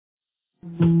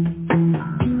Well,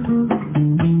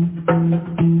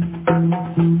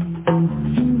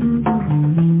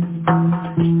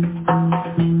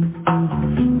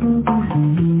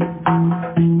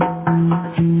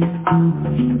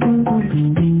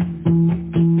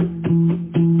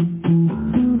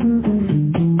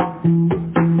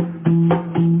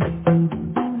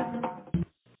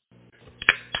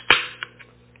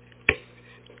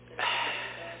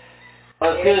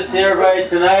 it's good to see everybody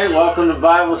tonight. Welcome to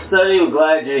Bible study. We're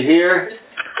glad you're here.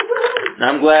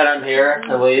 I'm glad I'm here,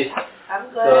 at least.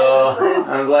 I'm glad. So,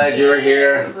 I'm glad you're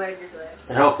here. I'm glad you're glad.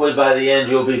 And hopefully by the end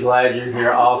you'll be glad you're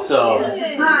here also.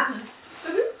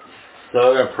 So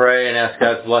we're going to pray and ask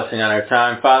God's blessing on our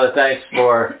time. Father, thanks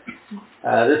for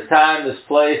this time, this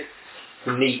place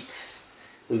to meet.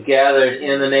 We've gathered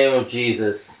in the name of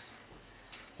Jesus.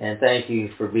 And thank you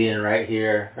for being right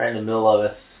here, right in the middle of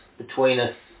us, between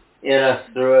us, in us,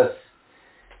 through us.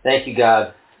 Thank you,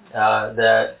 God,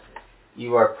 that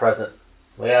you are present.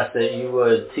 We ask that you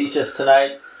would teach us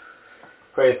tonight.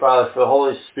 Pray, Father, for the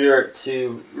Holy Spirit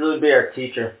to really be our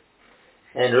teacher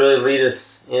and really lead us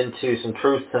into some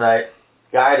truth tonight.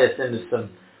 Guide us into some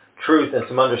truth and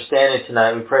some understanding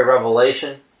tonight. We pray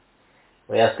revelation.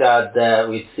 We ask, God, that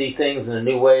we'd see things in a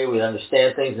new way. We'd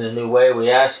understand things in a new way.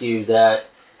 We ask you that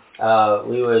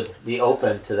we would be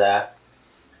open to that.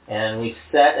 And we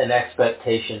set an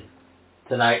expectation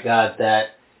tonight, God,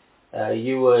 that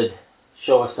you would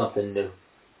show us something new.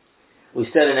 We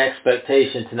set an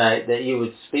expectation tonight that you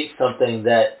would speak something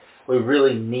that we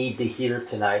really need to hear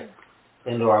tonight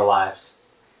into our lives.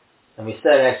 And we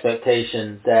set an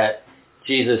expectation that,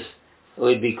 Jesus,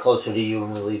 we'd be closer to you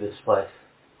when we leave this place.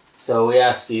 So we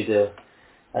ask you to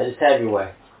just have your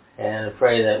way. And I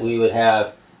pray that we would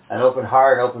have an open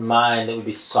heart, an open mind that would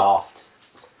be soft,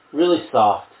 really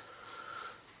soft,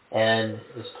 and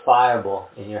is pliable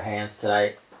in your hands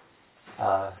tonight.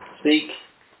 Speak.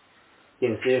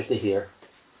 Give us ears to hear.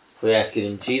 We ask it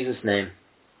in Jesus' name.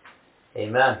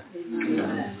 Amen.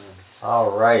 Amen.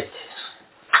 All right.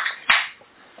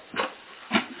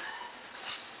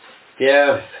 If you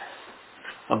have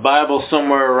a Bible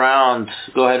somewhere around,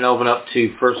 go ahead and open up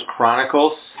to 1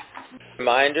 Chronicles.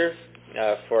 Reminder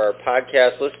for our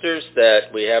podcast listeners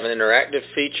that we have an interactive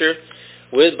feature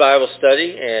with Bible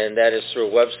study, and that is through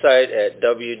a website at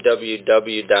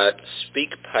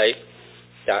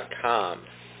www.speakpipe.com.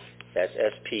 That's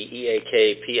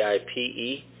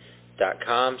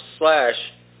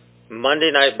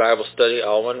speakpipe.com/Monday Night Bible Study,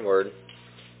 all one word.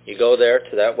 You go there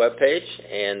to that webpage,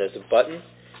 and there's a button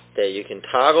that you can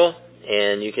toggle,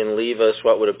 and you can leave us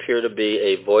what would appear to be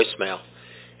a voicemail.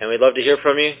 And we'd love to hear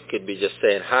from you. Could be just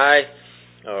saying hi,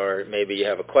 or maybe you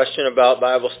have a question about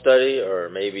Bible study, or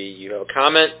maybe you have a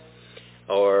comment,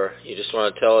 or you just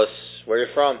want to tell us where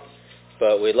you're from.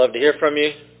 But we'd love to hear from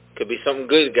you. Could be something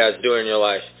good God's doing in your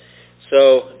life.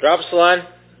 So drop us a line,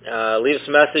 leave us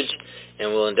a message,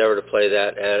 and we'll endeavor to play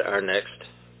that at our next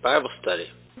Bible study.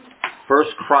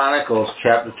 1 Chronicles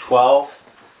chapter 12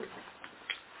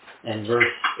 and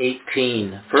verse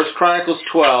 18. 1 Chronicles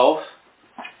 12.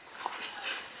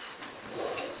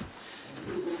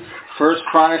 1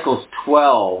 Chronicles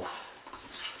 12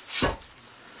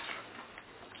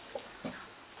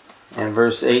 and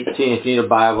verse 18. If you need a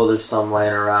Bible, there's some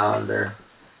laying around, or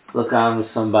look on with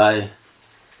somebody.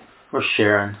 We're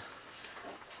sharing.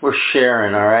 We're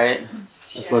sharing, all right?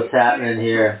 That's what's happening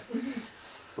here.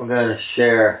 We're going to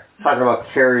share. Talking about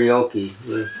karaoke.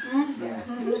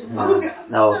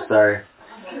 No, sorry.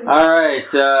 All right,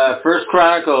 1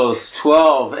 Chronicles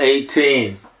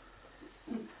 12:18.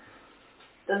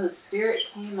 Then the Spirit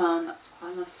came on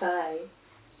Amasai,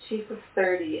 chief of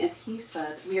 30, and he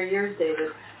said, "We are yours,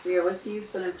 David. We are with you,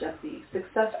 son of Jesse.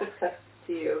 Success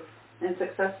to you, and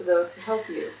success to those who help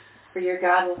you, for your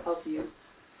God will help you."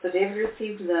 So David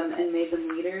received them and made them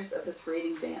leaders of his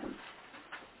raiding band.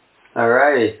 All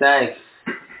righty, thanks.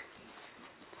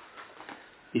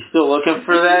 You still looking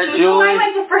for that, Julie? Well, I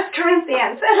went to 1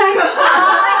 Corinthians, and I was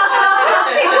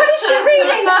what is she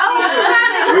reading?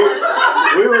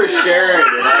 We were sharing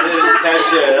it. I didn't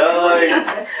catch it. I'm like,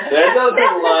 that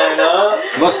doesn't line up.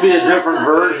 Must be a different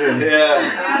version.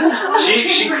 Yeah.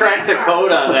 She cracked the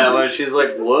code on that one. She's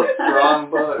like, whoops, wrong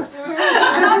book.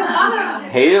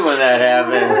 Hate it when that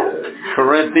happens.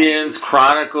 Corinthians,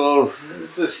 Chronicles.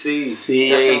 It's a C.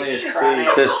 C-H.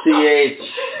 The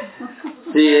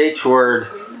C-H word.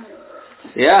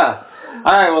 Yeah.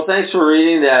 All right, well, thanks for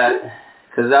reading that,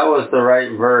 because that was the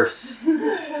right verse.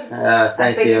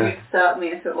 Thank you. You'd stop me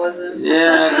if it wasn't.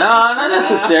 Yeah, no, not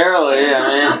necessarily. I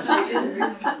mean,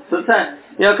 sometimes,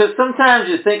 because sometimes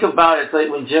you think about it, it's like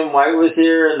when Jim White was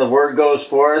here and the word goes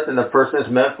forth and the person it's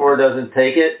meant for doesn't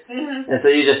take it. And And so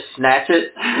you just snatch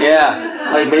it?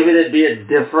 Yeah. Like maybe there'd be a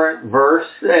different verse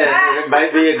and it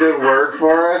might be a good word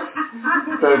for us.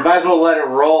 So we might as well let it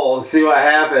roll and see what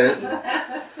happens.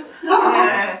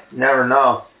 Never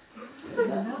know.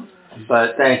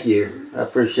 But thank you. I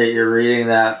appreciate you reading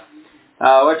that.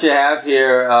 What you have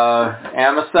here,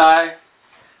 Amasai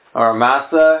or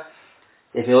Amasa,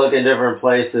 if you look in different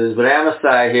places. But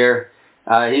Amasai here,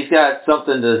 he's got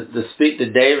something to speak to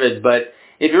David. But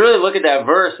if you really look at that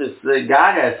verse, it's that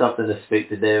God has something to speak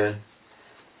to David.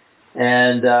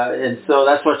 And so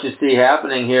that's what you see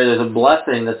happening here. There's a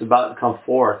blessing that's about to come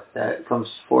forth, that comes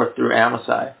forth through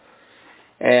Amasai.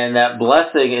 And that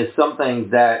blessing is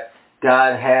something that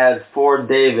God had for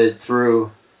David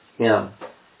through him.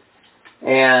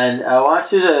 And I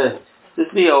want you to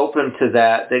just be open to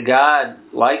that God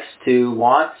likes to,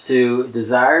 wants to,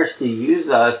 desires to use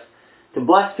us to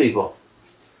bless people.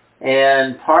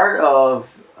 And part of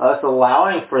us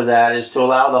allowing for that is to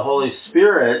allow the Holy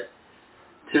Spirit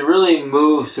to really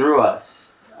move through us.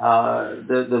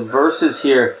 The verses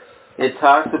here, it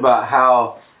talks about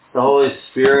how the Holy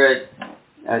Spirit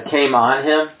came on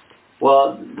him.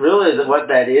 Well, really what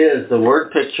that is, the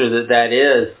word picture that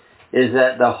is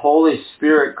that the Holy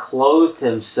Spirit clothed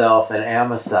himself in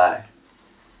Amasai.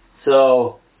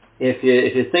 So if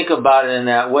you think about it in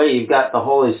that way, you've got the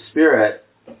Holy Spirit,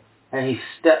 and he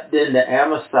stepped into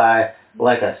Amasai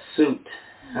like a suit,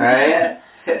 right?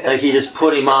 Like he just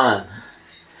put him on.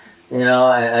 You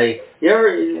know, you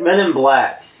ever Men in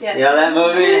Black? Yes. You know that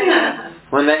movie?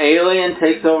 When the alien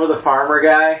takes over the farmer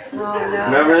guy? Oh, no.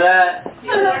 Remember that? He's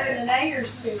wearing an Ayer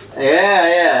suit.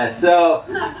 Yeah. So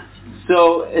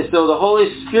the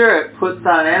Holy Spirit puts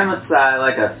on Amasai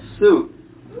like a suit.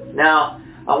 Now,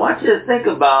 I want you to think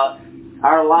about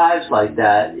our lives like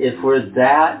that if we're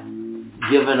that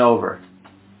given over.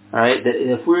 All right? That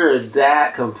if we're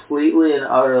that completely and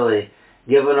utterly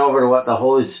given over to what the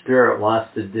Holy Spirit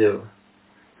wants to do.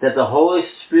 That the Holy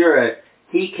Spirit,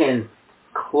 he can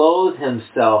clothe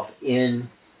himself in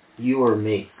you or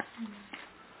me.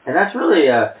 And that's really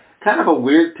a kind of a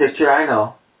weird picture, I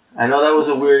know. I know that was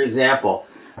a weird example.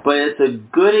 But it's a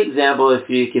good example if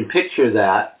you can picture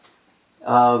that,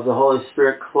 of the Holy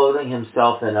Spirit clothing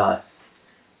himself in us.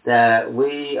 That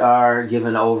we are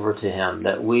given over to him.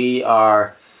 That we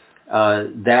are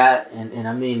that, and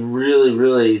I mean really,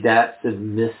 really that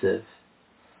submissive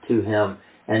to him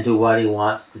and to what he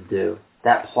wants to do.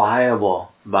 That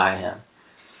pliable by him.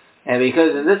 And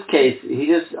because in this case,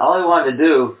 all he wanted to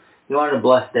do, he wanted to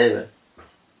bless David.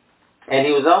 And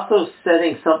he was also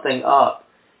setting something up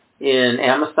in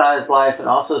Amasai's life and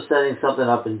also setting something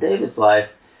up in David's life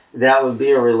that would be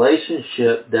a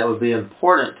relationship that would be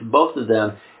important to both of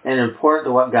them and important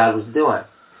to what God was doing.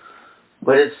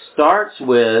 But it starts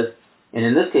with, and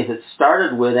in this case it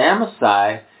started with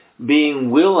Amasai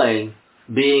being willing,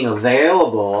 being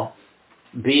available,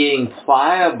 being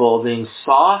pliable, being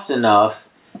soft enough,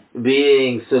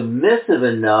 being submissive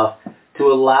enough to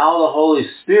allow the Holy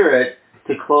Spirit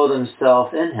to clothe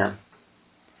himself in him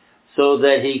so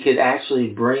that he could actually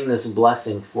bring this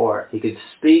blessing forth. He could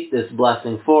speak this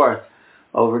blessing forth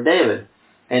over David.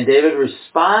 And David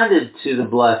responded to the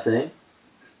blessing,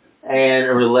 and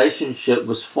a relationship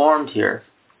was formed here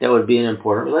that would be an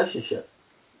important relationship.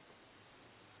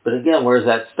 But again, where does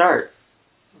that start?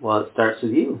 Well, it starts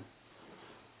with you.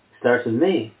 It starts with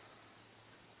me.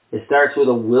 It starts with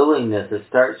a willingness. It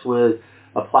starts with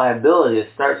a pliability. It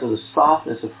starts with a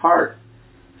softness of heart,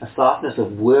 a softness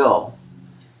of will,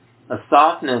 a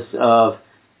softness of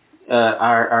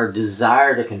our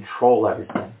desire to control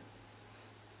everything.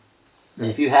 And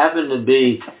if you happen to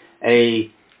be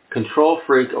a control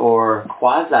freak or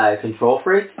quasi-control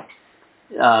freak,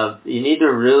 you need to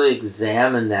really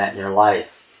examine that in your life,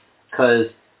 because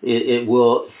it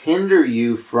will hinder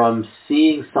you from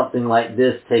seeing something like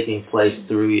this taking place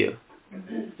through you.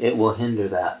 It will hinder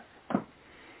that.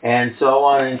 And so I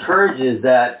want to encourage you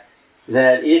that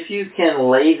if you can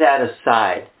lay that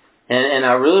aside, and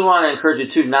I really want to encourage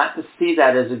you too, not to see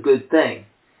that as a good thing.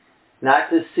 Not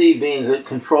to see being a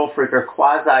control freak or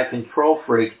quasi-control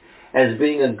freak as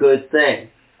being a good thing.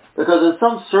 Because in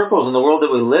some circles in the world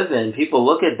that we live in, people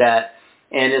look at that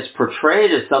and it's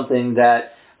portrayed as something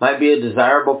that might be a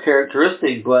desirable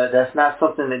characteristic, but that's not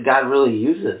something that God really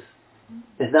uses.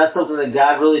 It's not something that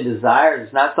God really desires.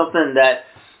 It's not something that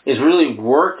is really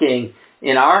working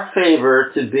in our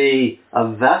favor to be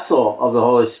a vessel of the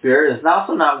Holy Spirit. It's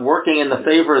also not working in the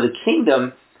favor of the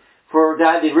kingdom for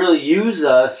God to really use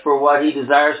us for what he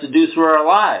desires to do through our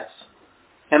lives.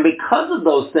 And because of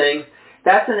those things,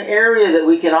 that's an area that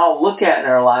we can all look at in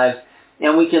our lives,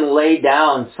 and we can lay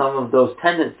down some of those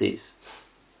tendencies.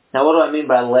 Now, what do I mean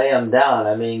by lay them down?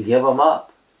 I mean, give them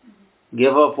up.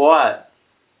 Give up what?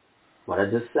 What I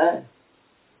just said.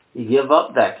 You give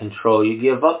up that control. You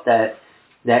give up that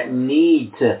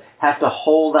need to have to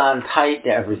hold on tight to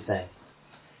everything.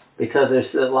 Because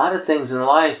there's a lot of things in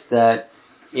life that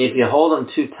if you hold them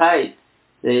too tight,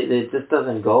 it just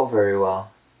doesn't go very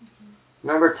well.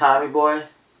 Remember Tommy Boy?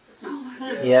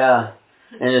 Yeah.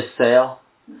 And his sail?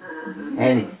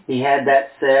 And he had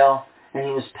that sail, and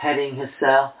he was petting his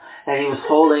sail, and he was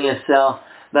holding his sail.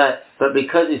 But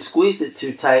because he squeezed it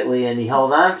too tightly and he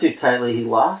held on too tightly, he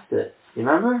lost it. You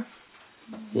remember?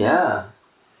 Yeah.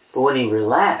 But when he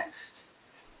relaxed,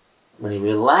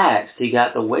 he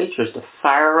got the waitress to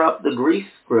fire up the grease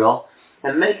grill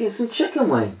and make him some chicken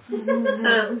wings.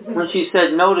 When she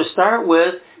said no to start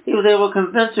with, he was able to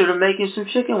convince her to make him some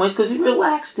chicken wings because he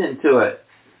relaxed into it.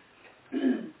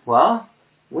 Well,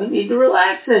 we need to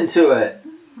relax into it.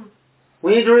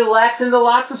 We need to relax into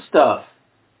lots of stuff.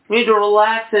 We need to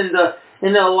relax into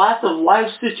lots of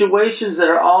life situations that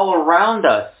are all around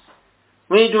us.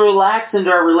 We need to relax into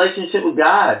our relationship with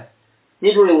God. We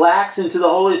need to relax into the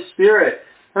Holy Spirit.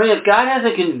 I mean, if God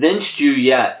hasn't convinced you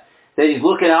yet that He's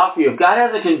looking out for you, if God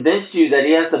hasn't convinced you that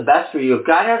He has the best for you, if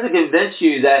God hasn't convinced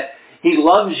you that He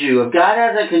loves you, if God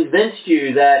hasn't convinced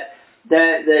you that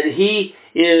He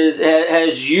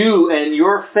has you and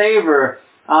your favor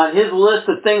on His list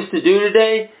of things to do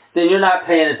today, then you're not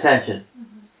paying attention.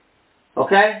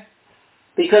 Okay?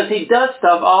 Because He does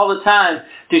stuff all the time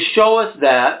to show us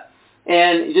that,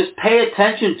 and just pay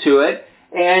attention to it,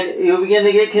 and you'll begin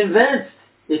to get convinced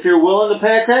if you're willing to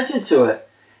pay attention to it.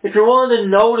 If you're willing to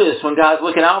notice when God's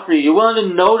looking out for you, you're willing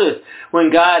to notice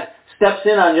when God steps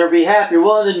in on your behalf, you're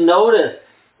willing to notice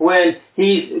when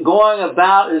He's going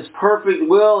about His perfect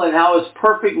will and how His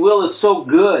perfect will is so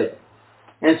good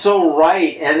and so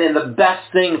right and the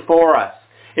best thing for us.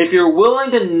 If you're willing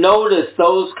to notice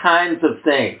those kinds of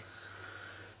things,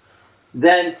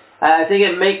 then I think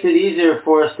it makes it easier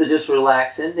for us to just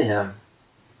relax into Him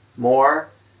more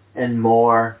and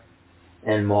more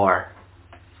and more.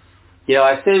 You know,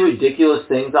 I say ridiculous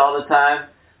things all the time,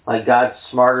 like God's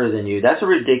smarter than you. That's a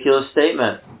ridiculous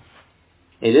statement.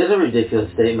 It is a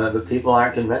ridiculous statement, but people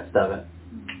aren't convinced of it.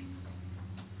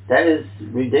 That is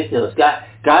ridiculous.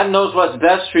 God knows what's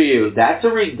best for you. That's a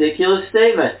ridiculous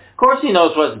statement. Of course He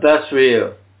knows what's best for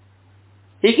you.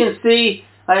 He can see,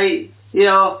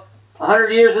 100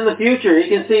 years in the future. He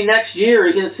can see next year.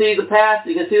 He can see the past.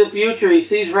 He can see the future. He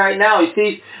sees right now. He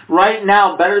sees right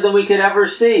now better than we could ever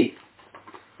see.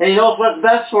 And He knows what's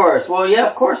best for us. Well, yeah,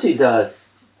 of course He does.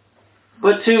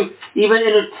 But to even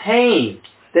entertain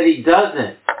that He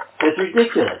doesn't, it's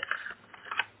ridiculous.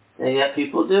 And yet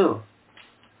people do.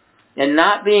 And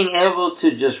not being able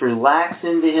to just relax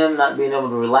into Him, not being able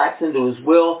to relax into His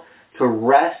will, to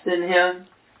rest in Him,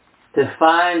 to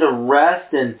find a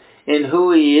rest in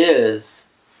who He is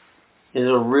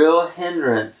a real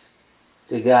hindrance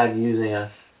to God using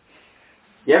us.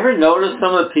 You ever notice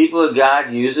some of the people that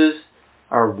God uses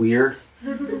are weird?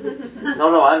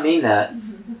 No, I mean that.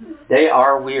 They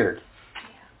are weird.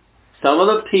 Some of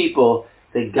the people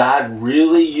that God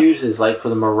really uses, like for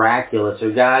the miraculous,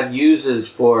 or God uses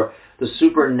for the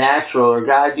supernatural, or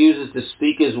God uses to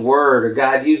speak His word, or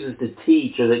God uses to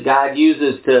teach, or that God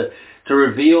uses to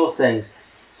reveal things.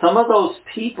 Some of those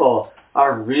people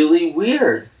are really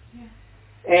weird.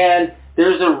 And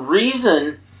there's a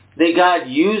reason that God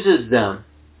uses them.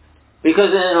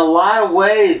 Because in a lot of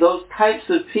ways, those types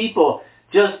of people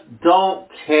just don't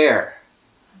care.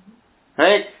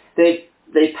 Right?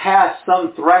 They pass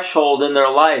some threshold in their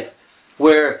life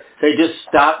where they just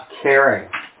stop caring,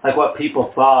 like what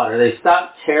people thought, or they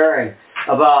stop caring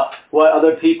about what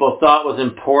other people thought was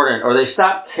important, or they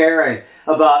stop caring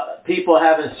about people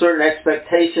having certain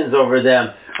expectations over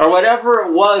them, or whatever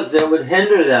it was that would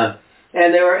hinder them.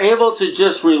 And they were able to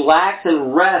just relax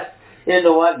and rest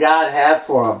into what God had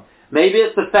for them. Maybe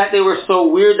it's the fact they were so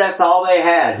weird that's all they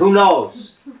had. Who knows?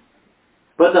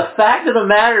 But the fact of the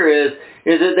matter is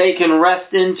that they can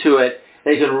rest into it.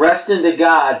 They can rest into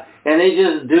God. And they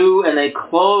just do, and they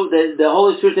clothe, the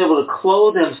Holy Spirit's able to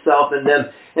clothe Himself in them.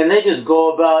 And they just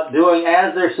go about doing,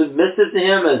 as they're submissive to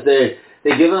Him, as they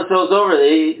give themselves over,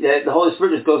 the Holy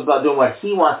Spirit just goes about doing what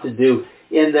He wants to do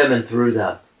in them and through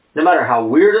them. No matter how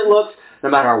weird it looks, no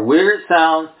matter how weird it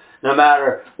sounds, no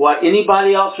matter what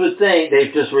anybody else would think,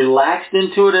 they've just relaxed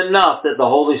into it enough that the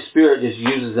Holy Spirit just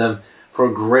uses them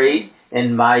for great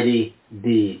and mighty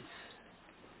deeds.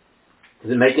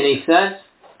 Does it make any sense?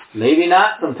 Maybe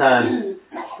not sometimes.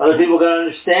 Other people can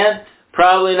understand?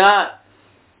 Probably not.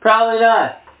 Probably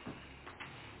not.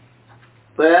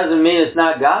 But it doesn't mean it's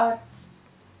not God.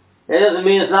 It doesn't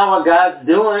mean it's not what God's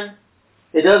doing.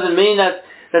 It doesn't mean that's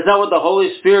not what the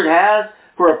Holy Spirit has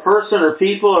for a person or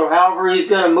people or however He's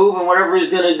going to move and whatever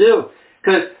He's going to do.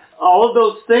 Because all of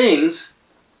those things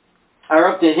are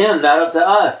up to Him, not up to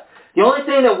us. The only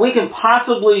thing that we can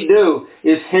possibly do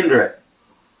is hinder it.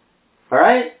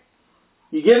 Alright?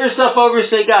 You give yourself over and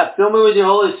say, God, fill me with your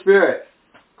Holy Spirit.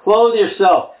 Clothe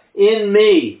yourself in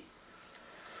me.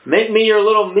 Make me your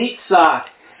little meat sock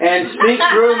and speak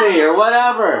through me or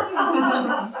whatever.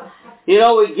 You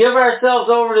know, we give ourselves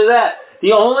over to that.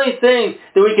 The only thing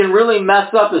that we can really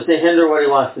mess up is to hinder what He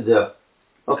wants to do.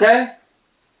 Okay?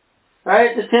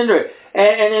 Alright? Just hinder it.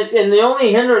 And the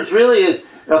only hindrance really is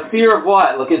a fear of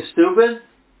what? Looking stupid?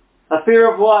 A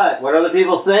fear of what? What other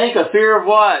people think? A fear of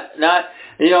what? Not,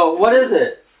 what is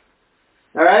it?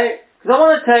 Alright? Because I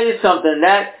want to tell you something.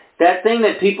 That thing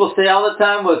that people say all the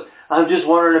time was, I'm just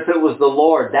wondering if it was the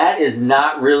Lord. That is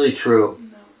not really true.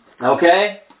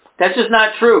 Okay? That's just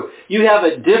not true. You have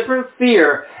a different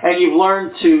fear, and you've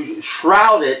learned to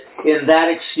shroud it in that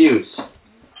excuse.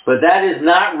 But that is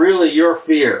not really your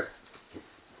fear.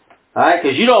 Alright?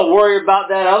 Because you don't worry about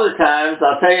that other times.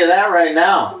 I'll tell you that right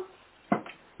now.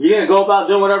 You're going to go about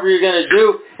doing whatever you're going to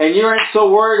do, and you ain't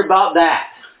so worried about that.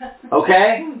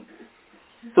 Okay?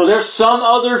 So there's some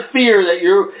other fear that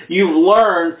you've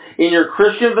learned in your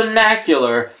Christian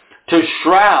vernacular to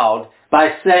shroud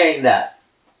by saying that.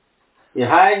 You're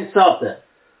hiding something.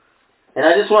 And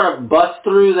I just want to bust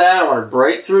through that. I want to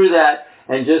break through that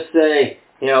and just say,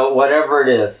 whatever it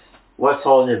is, what's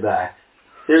holding you back?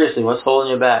 Seriously, what's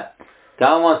holding you back?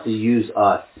 God wants to use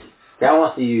us. God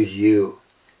wants to use you.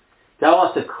 God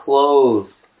wants to clothe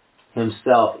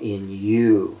Himself in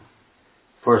you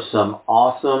for some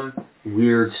awesome,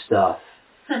 weird stuff.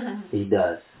 He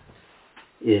does.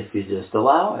 If you just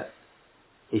allow it.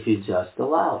 If you just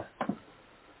allow it.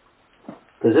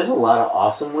 Because there's a lot of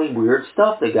awesomely weird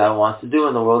stuff that God wants to do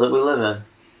in the world that we live in.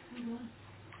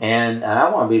 And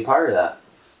I want to be a part of that.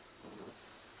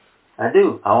 I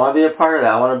do. I want to be a part of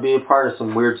that. I want to be a part of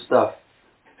some weird stuff.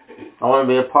 I want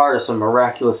to be a part of some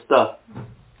miraculous stuff.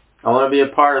 I want to be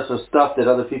a part of some stuff that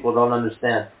other people don't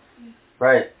understand.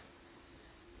 Right.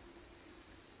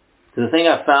 So the thing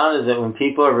I've found is that when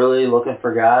people are really looking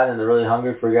for God and they're really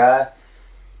hungry for God,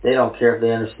 they don't care if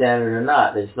they understand it or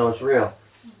not. They just know it's real.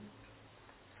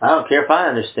 I don't care if I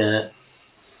understand it.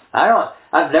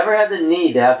 I've never had the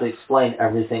need to have to explain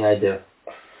everything I do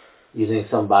using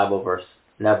some Bible verse.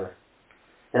 Never.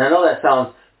 And I know that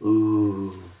sounds,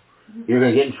 ooh, you're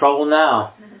going to get in trouble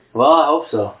now. Well, I hope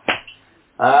so.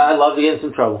 I love to get in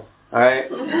some trouble. Alright?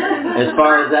 As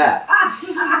far as that.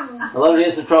 I love to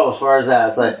get in some trouble as far as that.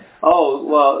 It's like, oh,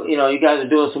 well, you guys are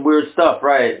doing some weird stuff,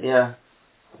 right? Yeah.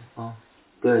 Well,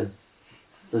 good.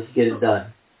 Let's get it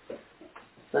done.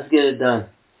 Let's get it done.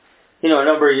 A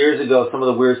number of years ago, some of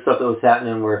the weird stuff that was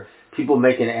happening were people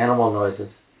making animal noises.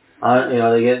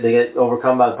 They get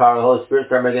overcome by the power of the Holy Spirit,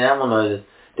 start making animal noises.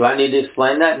 Do I need to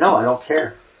explain that? No, I don't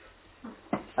care.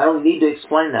 I don't need to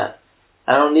explain that.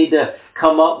 I don't need to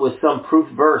come up with some proof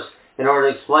verse in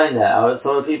order to explain that.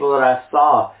 Some of the people that I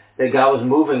saw that God was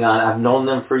moving on, I've known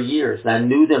them for years. And I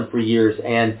knew them for years.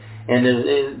 And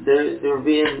they were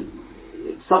being,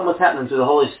 something was happening through the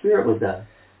Holy Spirit with them.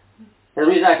 And the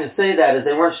reason I can say that is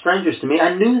they weren't strangers to me.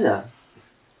 I knew them.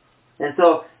 And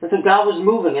so God was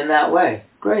moving in that way.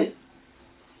 Great.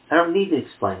 I don't need to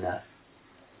explain that.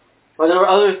 But there were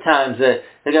other times that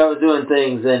God was doing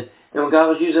things, and when God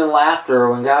was using laughter,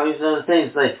 or when God was using other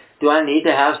things, like, do I need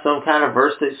to have some kind of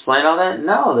verse to explain all that?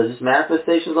 No, they're just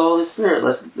manifestations of the Holy Spirit.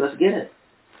 Let's get it.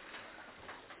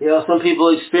 Some people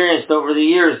experienced over the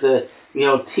years that,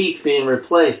 teeth being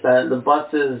replaced. The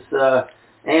Bunce's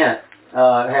aunt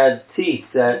had teeth,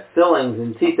 fillings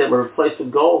and teeth that were replaced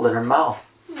with gold in her mouth.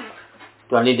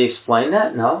 Do I need to explain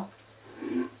that? No.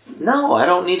 No, I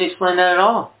don't need to explain that at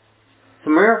all. It's a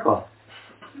miracle.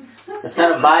 It's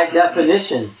kind of by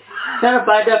definition.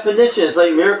 It's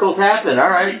like miracles happen. All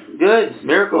right, good.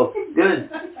 Miracle, good.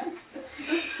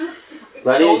 Do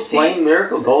I need to explain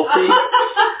miracle? Gold teeth?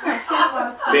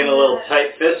 Being a little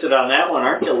tight-fisted on that one,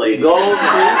 aren't you, lady? Gold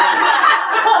teeth?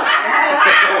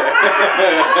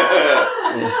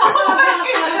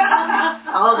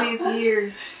 All these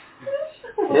years.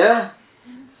 Yeah.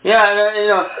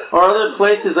 Yeah, or other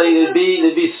places, like there'd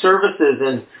be services,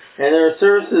 and there are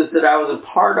services that I was a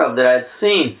part of that I'd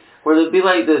seen, where there'd be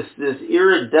like this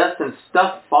iridescent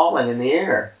stuff falling in the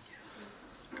air.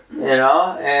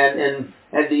 And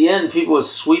at the end, people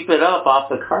would sweep it up off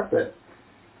the carpet.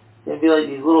 It'd be like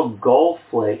these little gold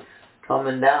flakes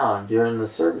coming down during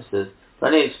the services. Do I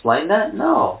need to explain that?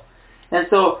 No. And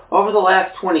so, over the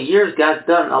last 20 years, God's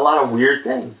done a lot of weird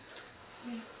things.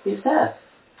 He just has.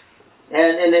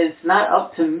 And it's not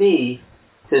up to me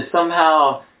to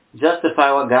somehow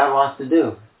justify what God wants to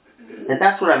do. And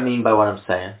that's what I mean by what I'm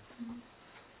saying.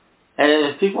 And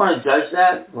if people want to judge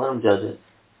that, let them judge it.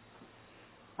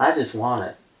 I just want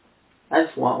it. I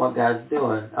just want what God's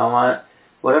doing. I want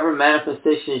whatever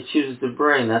manifestation He chooses to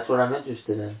bring. That's what I'm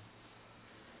interested in.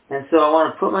 And so I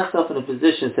want to put myself in a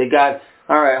position to say, God,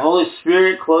 all right, Holy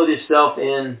Spirit, clothe yourself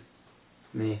in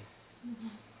me.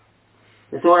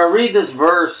 And so when I read this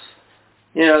verse,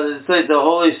 it's like the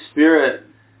Holy Spirit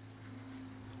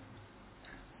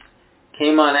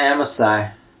came on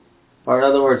Amasai. Or in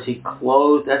other words, He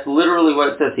clothed, that's literally what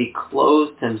it says, He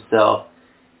clothed Himself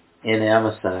in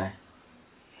Amasai.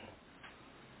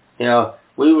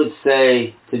 We would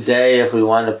say today, if we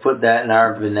wanted to put that in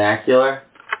our vernacular,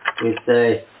 we'd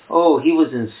say, oh, he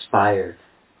was inspired.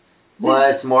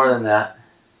 Well, it's more than that.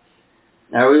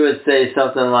 Or we would say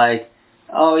something like,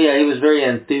 oh yeah, he was very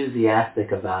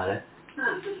enthusiastic about it.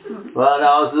 Well,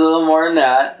 no, it's a little more than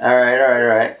that. All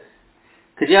right.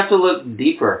 Because you have to look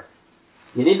deeper.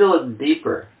 You need to look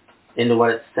deeper into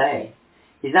what it's saying.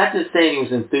 He's not just saying he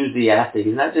was enthusiastic.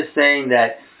 He's not just saying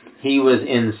that he was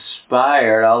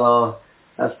inspired, although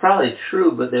that's probably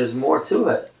true, but there's more to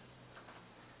it.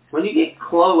 When you get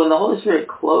clothed, when the Holy Spirit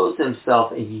clothes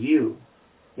Himself in you,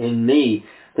 in me,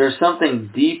 there's something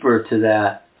deeper to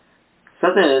that.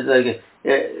 Something that's like,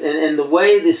 and the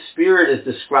way the Spirit is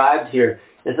described here,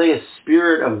 it's like a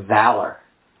spirit of valor.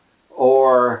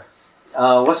 Or,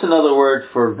 what's another word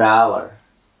for valor?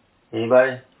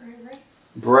 Anybody?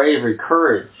 Bravery,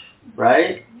 courage,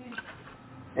 right?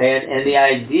 And the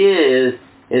idea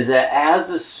is that as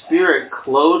the Spirit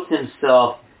clothed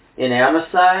Himself in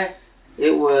Amasai,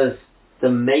 it was the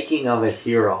making of a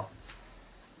hero,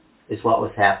 is what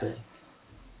was happening.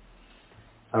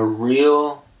 A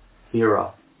real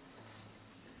hero.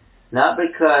 Not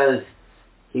because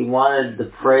he wanted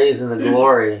the praise and the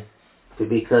glory, but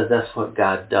because that's what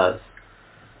God does.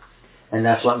 And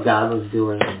that's what God was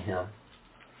doing in him.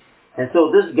 And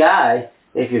so this guy,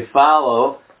 if you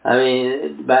follow, by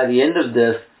the end of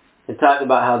this, it talked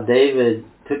about how David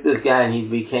took this guy and he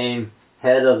became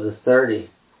head of the 30.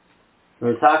 We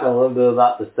were talking a little bit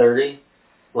about the 30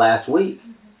 last week.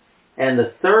 And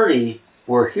the 30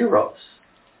 were heroes,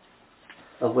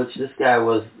 of which this guy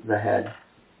was the head.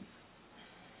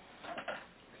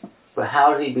 But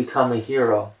how did he become a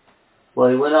hero? Well,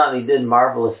 he went out and he did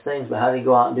marvelous things, but how did he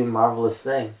go out and do marvelous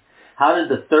things? How did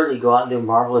the 30 go out and do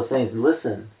marvelous things?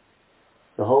 Listen,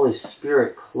 the Holy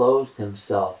Spirit clothed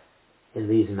Himself in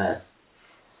these men.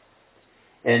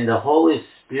 And the Holy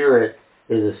Spirit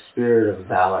is a spirit of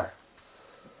valor,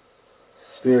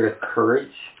 spirit of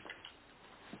courage.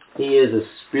 He is a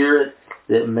spirit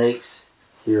that makes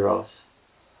heroes.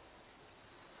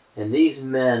 And these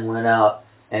men went out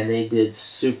and they did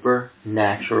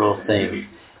supernatural things.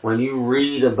 When you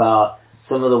read about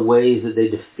some of the ways that they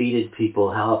defeated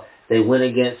people, how they went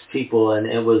against people, and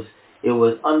it was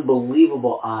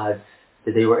unbelievable odds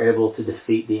that they were able to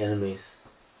defeat the enemies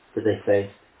that they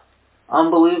faced.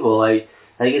 Unbelievable. Like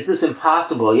is this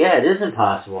impossible? Yeah, it is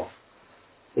impossible.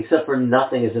 Except for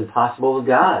nothing is impossible with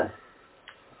God.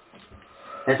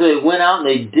 And so they went out and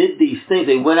they did these things.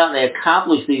 They went out and they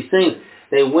accomplished these things.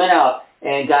 They went out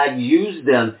and God used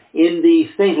them in these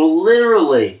things. Well,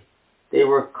 literally, they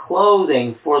were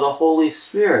clothing for the Holy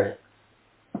Spirit.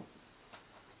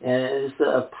 And it's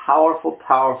a powerful,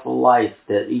 powerful life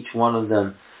that each one of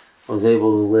them was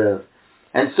able to live.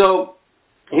 And so,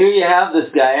 here you have this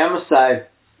guy, Amasai,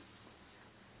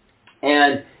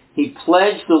 and he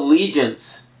pledged allegiance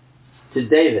to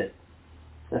David.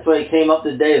 That's why he came up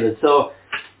to David. So,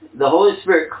 the Holy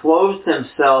Spirit clothed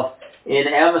Himself in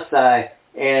Amasai,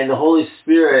 and the Holy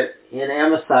Spirit in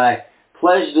Amasai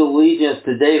pledged allegiance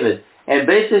to David. And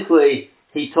basically,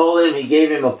 he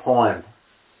gave him a poem.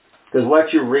 Because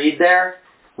what you read there,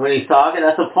 when he's talking,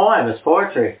 that's a poem. It's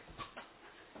poetry.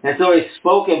 And so he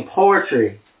spoke in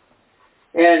poetry.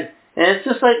 And it's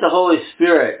just like the Holy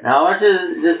Spirit. Now I want you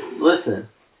to just listen.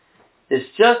 It's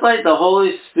just like the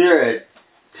Holy Spirit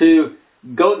to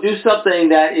go do something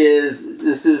that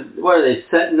what are they,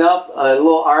 setting up a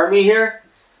little army here?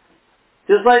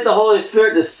 Just like the Holy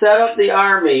Spirit to set up the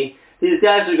army, these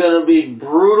guys are going to be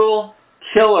brutal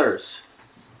killers.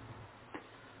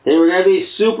 They were going to be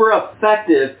super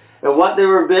effective at what they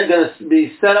were going to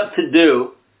be set up to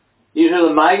do. These are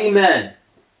the mighty men.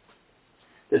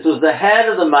 This was the head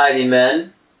of the mighty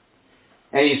men,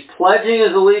 and he's pledging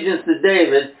his allegiance to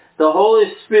David. The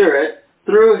Holy Spirit,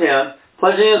 through him,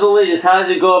 pledging his allegiance. How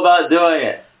does he go about doing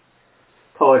it?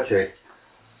 Poetry.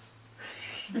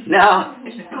 Now,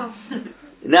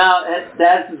 Now,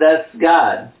 that's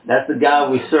God. That's the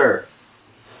God we serve.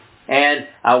 And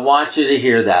I want you to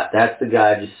hear that. That's the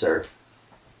God you serve.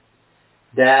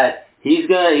 That he's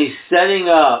setting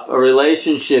up a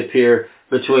relationship here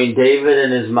between David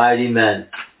and his mighty men.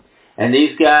 And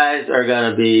these guys are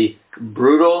going to be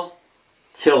brutal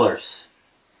killers.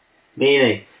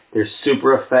 Meaning, they're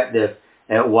super effective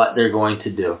at what they're going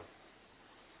to do.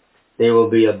 They will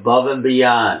be above and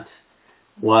beyond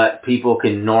what people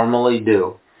can normally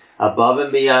do. Above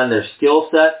and beyond their skill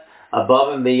sets,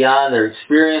 above and beyond their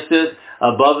experiences,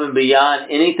 above and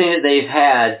beyond anything that they've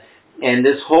had. And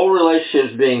this whole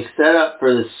relationship is being set up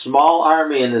for this small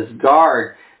army and this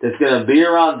guard that's going to be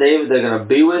around David. They're going to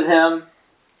be with him.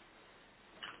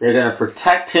 They're going to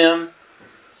protect him.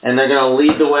 And they're going to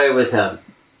lead the way with him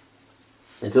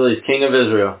until he's king of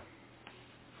Israel.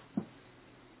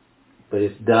 But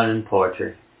it's done in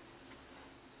poetry.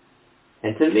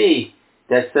 And to me,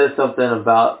 that says something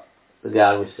about the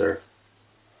God we serve.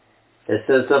 It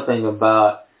says something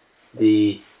about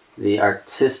the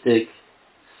artistic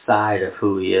side of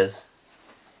who he is.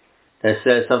 That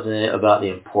says something about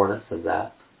the importance of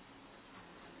that.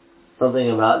 Something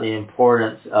about the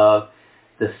importance of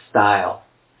the style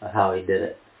of how he did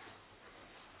it.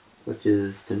 Which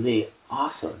is, to me,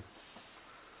 awesome.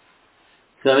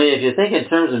 So, I mean, if you think in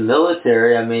terms of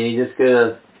military, I mean, he just could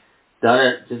have done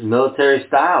it just military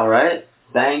style, right?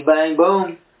 Bang, bang,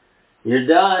 boom. You're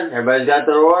done. Everybody's got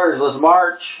their orders. Let's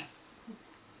march.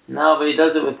 No, but he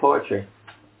does it with poetry.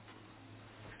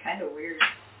 It's kind of weird.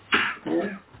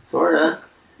 Yeah, sort of.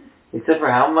 Except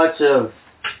for how much of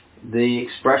the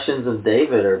expressions of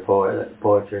David are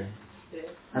poetry. Yeah.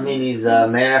 I mean, he's a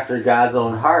man after God's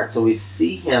own heart, so we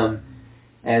see him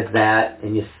as that,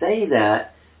 and you say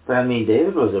that, but I mean,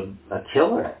 David was a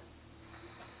killer.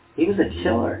 He was a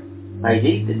killer. Like,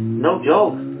 no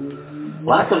joke.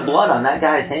 Lots of blood on that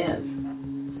guy's hands.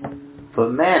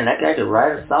 But man, that guy could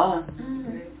write a song.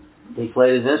 He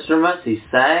played his instruments, he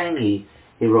sang,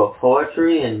 he wrote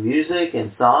poetry and music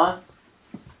and song.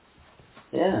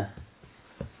 Yeah.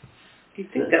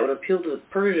 You'd think that would appeal to the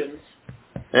Persians.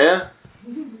 Yeah?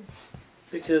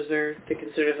 Because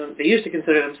they used to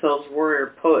consider themselves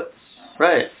warrior poets.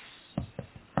 Right.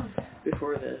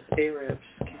 Before the Arabs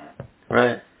came.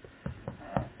 Right.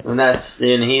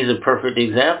 And he's a perfect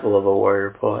example of a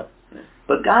warrior poet.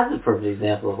 But God's a perfect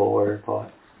example of a warrior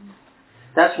poet.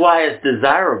 That's why it's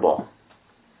desirable.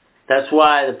 That's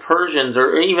why the Persians,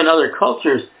 or even other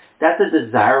cultures, that's a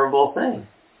desirable thing.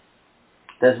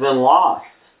 That's been lost.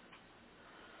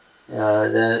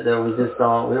 That we just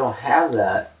don't have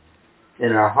that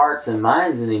in our hearts and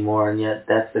minds anymore, and yet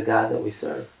that's the God that we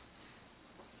serve.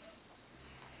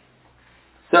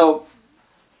 So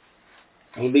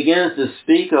he begins to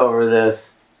speak over this,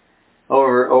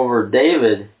 over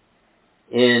David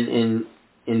in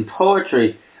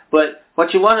poetry. But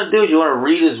what you want to do is you want to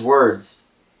read his words.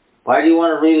 Why do you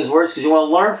want to read his words? Because you want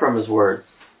to learn from his words.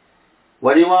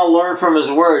 What do you want to learn from his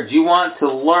words? You want to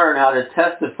learn how to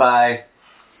testify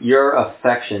your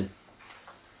affection.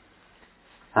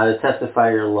 How to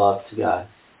testify your love to God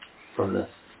from this.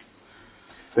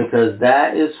 Because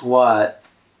that is what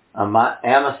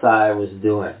Amasai was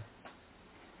doing.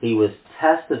 He was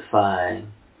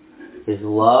testifying his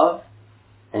love,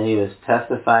 and he was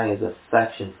testifying his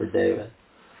affection for David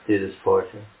through this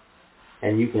poetry.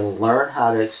 And you can learn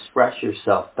how to express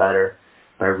yourself better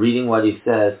by reading what he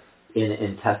says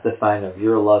in testifying of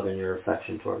your love and your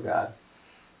affection toward God.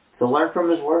 So learn from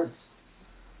his words.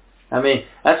 I mean,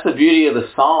 that's the beauty of the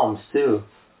Psalms too.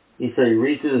 He said, you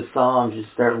read through the Psalms, you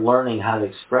start learning how to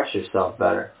express yourself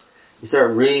better. You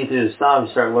start reading through the Psalms,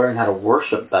 you start learning how to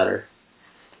worship better.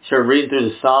 You start reading through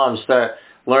the Psalms, you start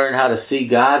learning how to see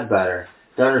God better,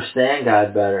 to understand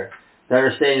God better, to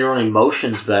understand your own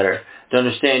emotions better, to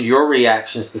understand your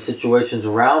reactions to situations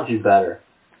around you better,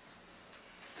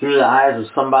 through the eyes of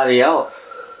somebody else.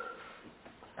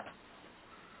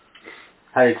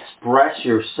 How to express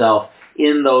yourself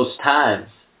in those times.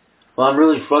 Well, I'm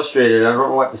really frustrated. I don't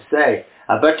know what to say.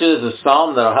 I bet you there's a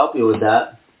psalm that'll help you with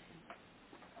that.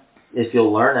 If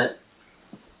you'll learn it.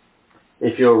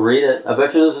 If you'll read it. I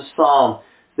bet you there's a psalm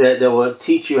that will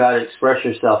teach you how to express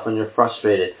yourself when you're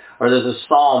frustrated. Or there's a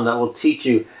psalm that will teach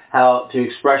you how to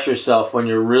express yourself when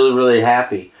you're really, really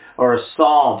happy. Or a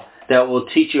psalm that will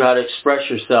teach you how to express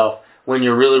yourself when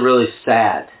you're really, really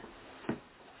sad.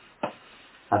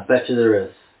 I bet you there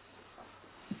is.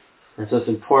 And so it's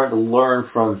important to learn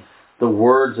from the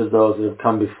words of those that have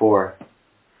come before.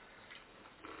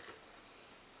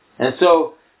 And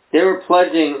so they were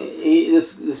pledging,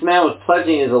 this man was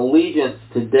pledging his allegiance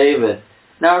to David.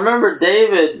 Now remember,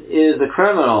 David is a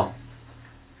criminal.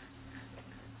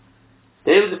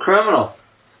 David's a criminal.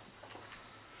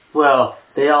 Well,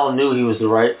 they all knew he was the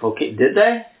rightful king. Did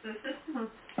they?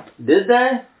 Did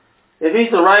they? If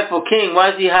he's the rightful king,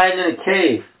 why is he hiding in a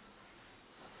cave?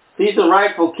 If he's the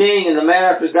rightful king and the man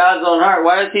after God's own heart,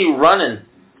 why is he running?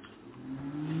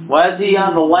 Why is he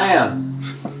on the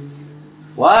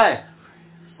lam? Why?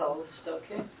 Saul is still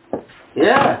king.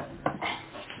 Yeah.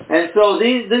 And so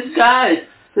this guy,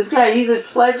 he's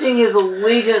pledging his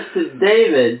allegiance to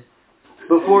David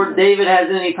before David has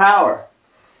any power.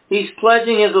 He's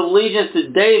pledging his allegiance to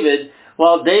David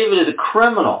while David is a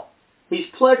criminal. He's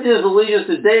pledging his allegiance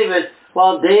to David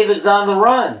while David's on the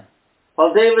run,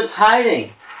 while David's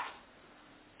hiding.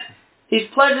 He's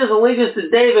pledged his allegiance to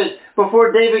David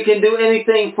before David can do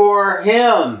anything for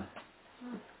him.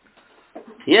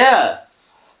 Yeah.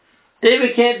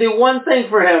 David can't do one thing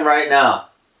for him right now.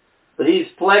 But he's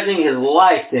pledging his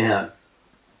life to him.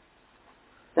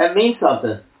 That means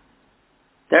something.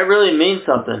 That really means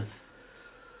something.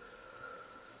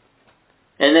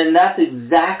 And then that's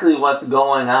exactly what's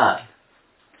going on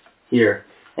here.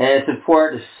 And it's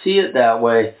important to see it that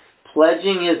way.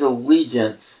 Pledging his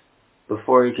allegiance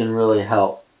before he can really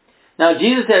help. Now,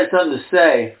 Jesus had something to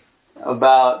say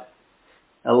about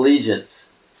allegiance.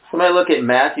 Somebody look at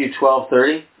Matthew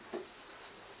 12:30.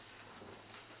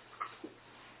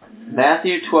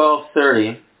 Matthew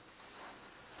 12:30.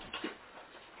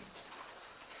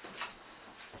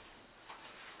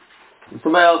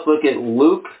 Somebody else look at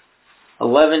Luke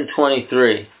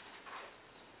 11:23.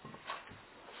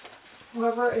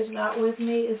 Whoever is not with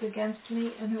me is against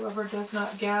me, and whoever does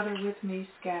not gather with me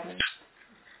scatters.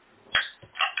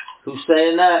 Who's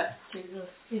saying that? Jesus.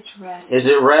 It's red. Is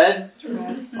it red? It's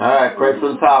red. All right, pray for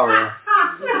the power.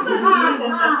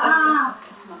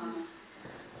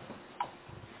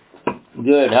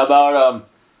 Good. How about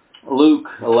Luke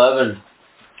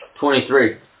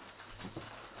 11:23?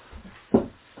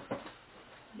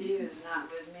 He who is not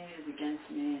with me is against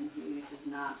me, and he who does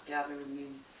not gather with me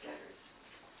scatters.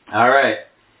 All right.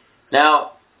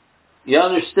 Now, you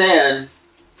understand,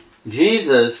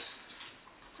 Jesus,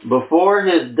 before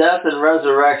his death and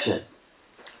resurrection.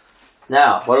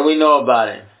 Now, what do we know about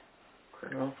him?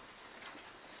 Criminal.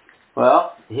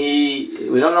 Well,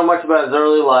 we don't know much about his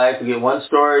early life. We get one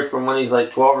story from when he's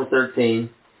like 12 or 13.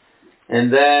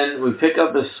 And then we pick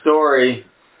up his story.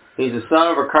 He's the son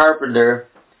of a carpenter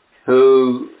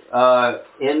who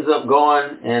ends up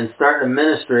going and starting a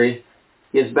ministry,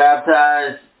 gets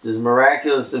baptized, this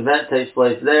miraculous event takes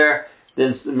place there,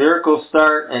 then miracles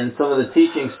start and some of the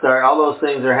teachings start. All those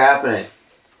things are happening.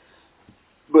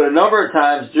 But a number of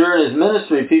times during his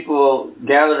ministry, people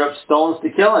gathered up stones to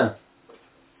kill him.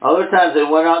 Other times they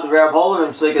went out to grab hold of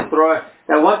him so they could throw him.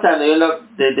 At one time they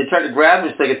tried to grab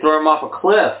him so they could throw him off a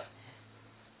cliff.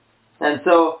 And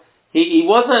so he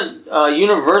wasn't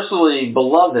universally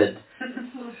beloved.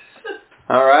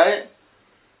 All right?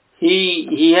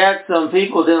 He had some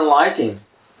people that didn't like him.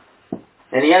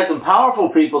 And he had some powerful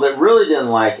people that really didn't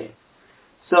like him.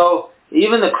 So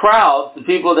even the crowds, the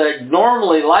people that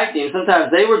normally liked him,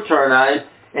 sometimes they would turn on him.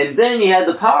 And then you had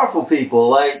the powerful people,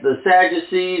 like the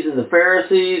Sadducees and the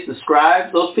Pharisees, the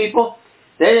scribes, those people,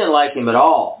 they didn't like him at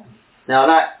all. Now,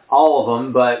 not all of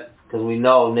them, but because we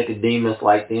know Nicodemus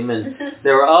liked him, and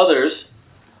there were others.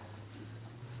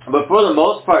 But for the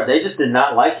most part, they just did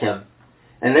not like him.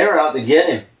 And they were out to get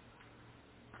him.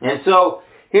 And so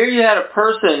here you had a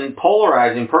person,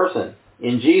 polarizing person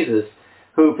in Jesus,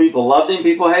 who people loved him,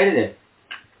 people hated him.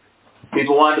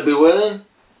 People wanted to be with him,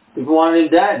 people wanted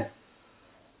him dead.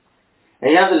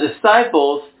 And you have the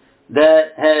disciples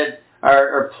that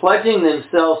are pledging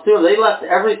themselves to him. They left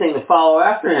everything to follow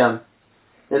after him.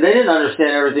 And they didn't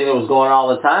understand everything that was going on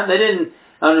all the time. They didn't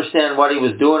understand what he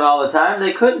was doing all the time.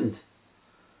 They couldn't.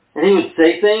 And he would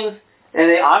say things, and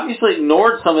they obviously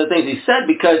ignored some of the things he said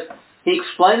because he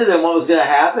explained to them what was going to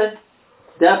happen.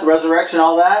 Death, resurrection,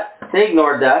 all that. They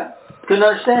ignored that. Couldn't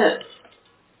understand it.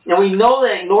 And we know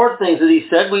they ignored things that he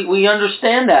said. We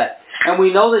understand that. And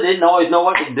we know they didn't always know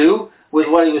what to do with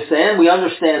what he was saying. We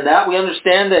understand that. We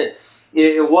understand that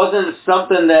it wasn't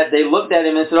something that they looked at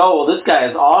him and said, oh, well, this guy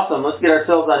is awesome. Let's get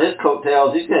ourselves on his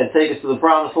coattails. He's going to take us to the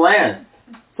promised land,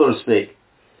 so to speak.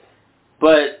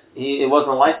 But it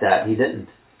wasn't like that. He didn't.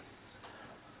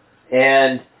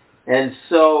 And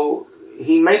so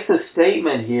he makes a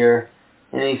statement here,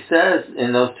 and he says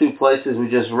in those two places we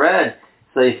just read,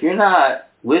 say, if you're not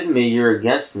with me, you're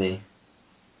against me.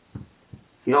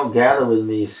 If you don't gather with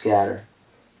me, you scatter.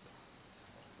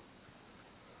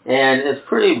 And it's a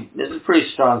pretty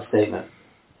strong statement.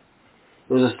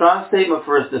 It was a strong statement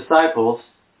for his disciples,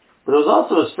 but it was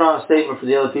also a strong statement for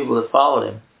the other people that followed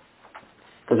him.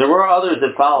 Because there were others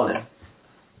that followed him.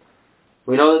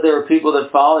 We know that there were people that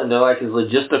followed him. They're like his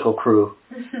logistical crew.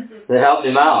 They helped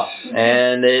him out.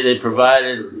 And they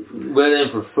provided with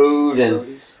him for food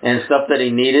and stuff that he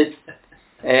needed.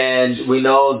 And we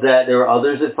know that there were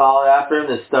others that followed after him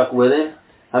that stuck with him.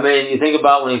 I mean, you think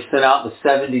about when he sent out the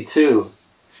 72,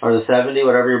 or the 70,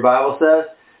 whatever your Bible says,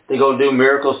 to go do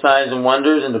miracle signs and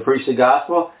wonders and to preach the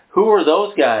gospel. Who were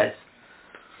those guys?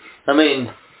 I mean,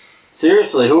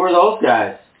 seriously, who were those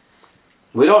guys?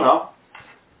 We don't know.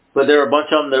 But there were a bunch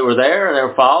of them that were there, and they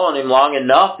were following him long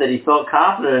enough that he felt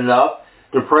confident enough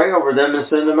to pray over them and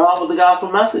send them out with the gospel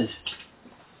message.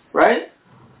 Right?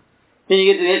 Then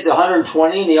you get to the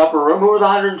 120 in the upper room. Who were the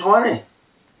 120?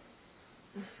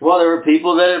 Well, there were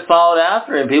people that had followed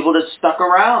after him, people that stuck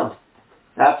around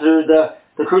after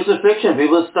the crucifixion,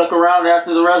 people that stuck around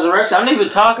after the resurrection. I'm not even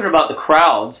talking about the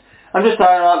crowds. I'm just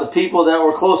talking about the people that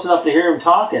were close enough to hear him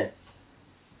talking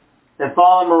and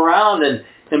follow him around and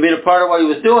being a part of what he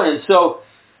was doing. And so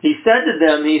he said to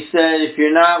them, he said, if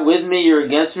you're not with me, you're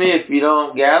against me. If you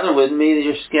don't gather with me,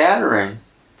 you're scattering.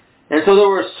 And so there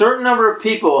were a certain number of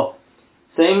people,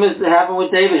 same as happened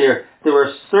with David here, there were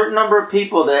a certain number of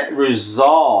people that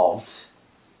resolved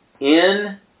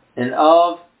in and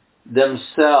of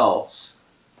themselves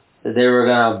that they were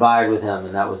going to abide with him,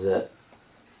 and that was it.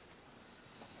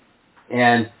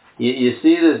 And you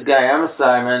see this guy,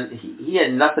 Amasai, man, he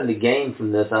had nothing to gain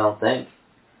from this, I don't think.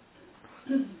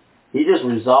 He just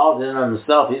resolved in on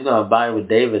himself. He's going to abide with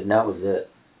David, and that was it.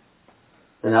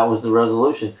 And that was the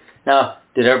resolution. Now,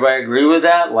 did everybody agree with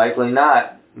that? Likely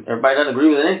not. Everybody doesn't agree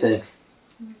with anything.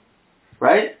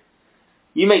 Right?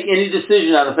 You make any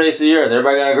decision on the face of the earth,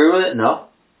 everybody going to agree with it? No.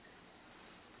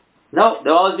 No,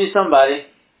 there'll always be somebody.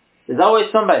 There's always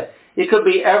somebody. It could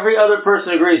be every other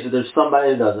person agrees, but there's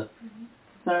somebody who doesn't.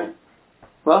 All right.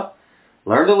 Well,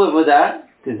 learn to live with that,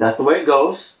 because that's the way it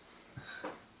goes.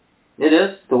 It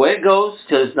is the way it goes,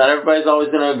 because not everybody's always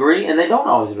going to agree, and they don't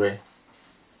always agree.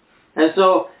 And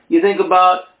so you think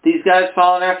about these guys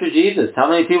following after Jesus. How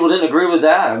many people didn't agree with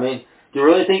that? I mean, do you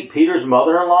really think Peter's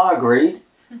mother-in-law agreed?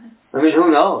 I mean,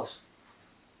 who knows?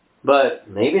 But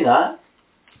maybe not.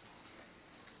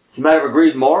 She might have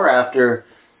agreed more after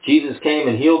Jesus came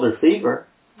and healed her fever.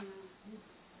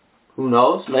 Who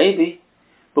knows? Maybe.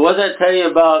 But what does that tell you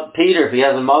about Peter if he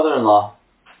has a mother-in-law?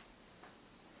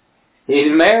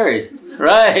 He's married.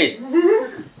 Right.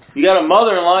 You got a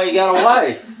mother-in-law, you got a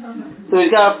wife. So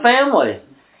he's got a family.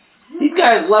 These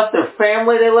guys left their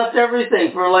family, they left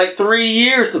everything for like 3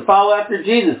 years to follow after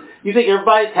Jesus. You think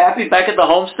everybody's happy back at the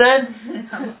homestead?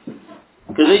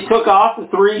 Because they took off for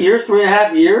 3 years,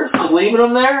 3.5 years, just leaving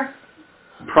them there?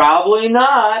 Probably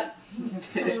not.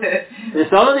 And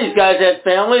some of these guys had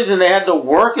families and they had to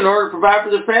work in order to provide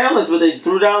for their families, but they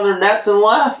threw down their nets and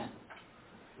left.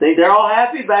 Think they're all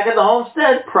happy back at the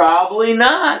homestead? Probably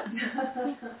not.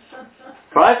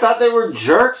 Probably thought they were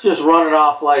jerks just running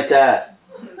off like that.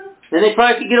 And they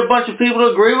probably could get a bunch of people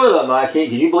to agree with them.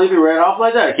 Can you believe he ran off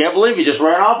like that? I can't believe he just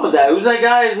ran off with that. Who's that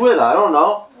guy he's with? I don't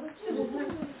know.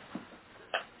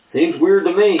 Seems weird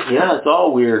to me. Yeah, it's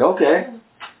all weird. Okay.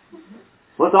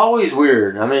 Well, it's always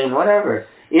weird. I mean, whatever.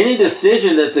 Any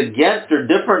decision that's against or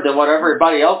different than what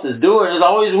everybody else is doing is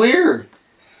always weird.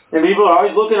 And people are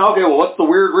always looking, okay, well, what's the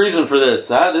weird reason for this?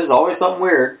 There's always something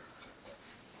weird.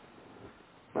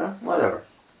 Well, whatever.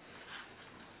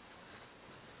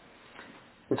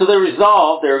 And so they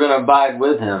resolved they were going to abide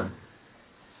with him.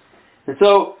 And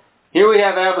so here we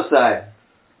have Abishai.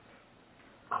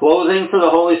 Clothing for the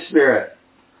Holy Spirit.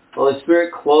 The Holy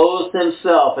Spirit clothed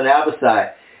himself in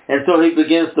Abishai. And so he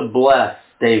begins to bless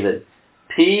David.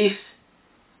 Peace,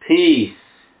 peace.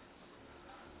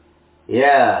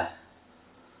 Yeah.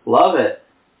 Love it.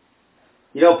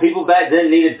 You know, people back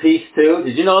then needed peace too.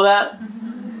 Did you know that?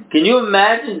 Can you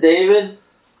imagine David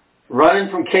running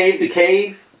from cave to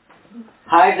cave,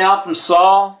 hiding out from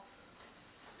Saul,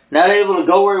 not able to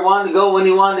go where he wanted to go when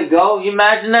he wanted to go? You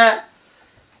imagine that?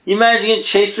 You imagine getting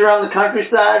chased around the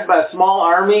countryside by a small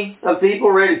army of people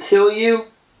ready to kill you?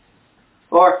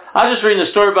 Or, I was just reading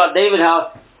a story about David,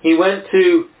 how he went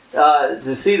to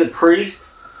see the priest,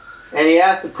 and he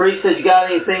asked the priest, said, you got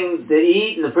anything to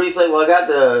eat? And the priest said, well, I got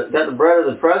the bread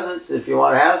of the presence, if you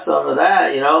want to have some of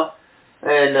that, you know.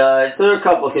 And there were a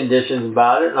couple of conditions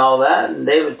about it and all that, and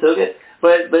David took it.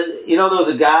 But you know, there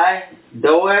was a guy,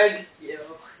 Doeg,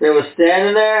 that was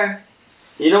standing there.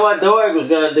 You know what Doeg was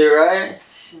going to do, right?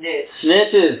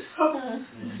 Snitches.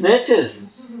 Snitches.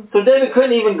 So David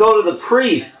couldn't even go to the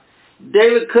priest.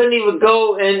 David couldn't even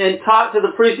go and talk to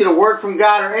the priest, get a word from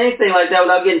God or anything like that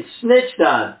without getting snitched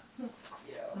on.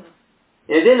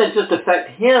 It didn't just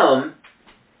affect him.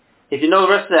 If you know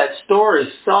the rest of that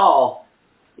story, Saul,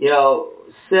 you know,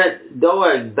 sent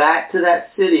Doeg back to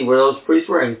that city where those priests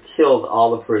were and killed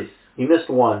all the priests. He missed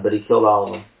one, but he killed all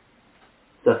of them.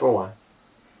 Except for one.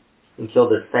 He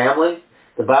killed their families.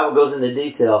 The Bible goes into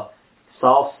detail.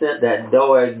 Saul sent that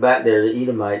Doeg back there, the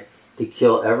Edomite, to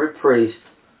kill every priest,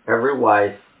 every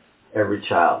wife, every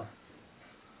child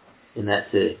in that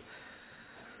city.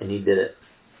 And he did it.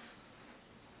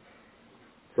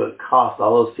 So it cost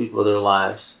all those people their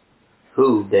lives.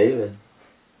 Who? David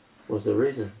was the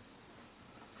reason.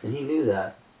 And he knew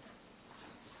that.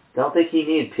 Don't think he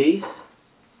needed peace?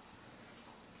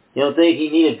 You don't think he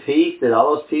needed peace that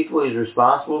all those people he's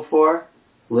responsible for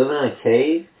living in a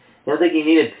cave? You don't think he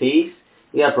needed peace?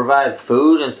 You got to provide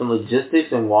food and some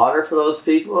logistics and water for those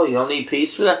people. You don't need peace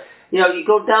for that. You know, you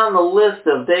go down the list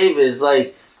of David's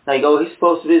like, oh, he's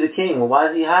supposed to be the king. Well, why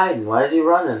is he hiding? Why is he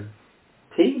running?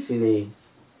 Peace you need.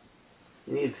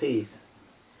 You need peace.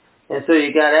 And so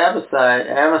you got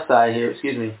Amasai here,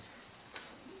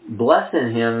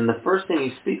 blessing him, and the first thing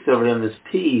he speaks over him is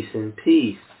peace and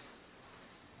peace.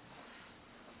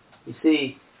 You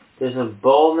see, there's a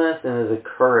boldness and there's a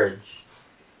courage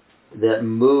that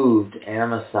moved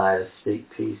Amasai to speak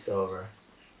peace over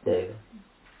David.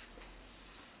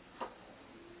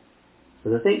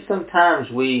 But I think sometimes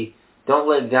we don't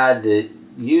let God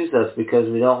use us because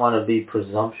we don't want to be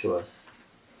presumptuous.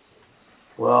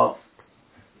 Well,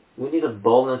 we need a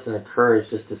boldness and a courage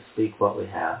just to speak what we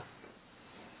have.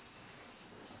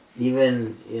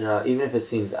 Even if it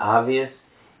seems obvious,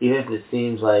 even if it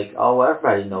seems like, oh, well,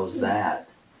 everybody knows that.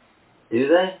 Do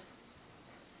they?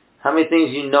 How many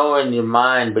things you know in your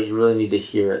mind, but you really need to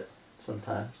hear it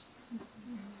sometimes?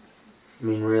 I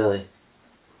mean, really.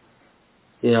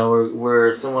 You know,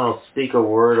 where someone will speak a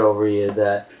word over you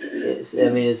that,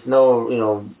 it's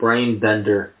no, brain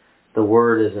bender. The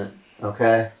word isn't,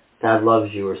 okay? God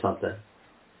loves you or something.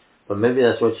 But maybe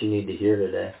that's what you need to hear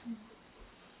today.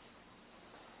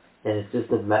 And it's just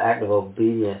an act of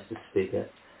obedience to speak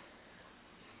it.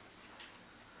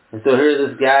 And so here's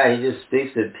this guy, he just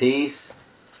speaks of peace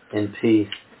and peace.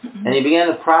 And he began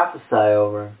to prophesy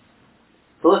over him.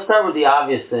 So let's start with the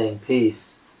obvious thing, peace.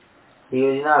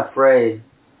 He's not afraid.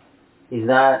 He's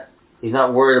not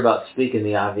worried about speaking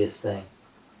the obvious thing.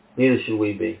 Neither should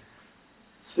we be.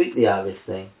 Speak the obvious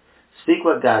thing. Speak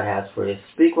what God has for you.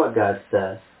 Speak what God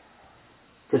says.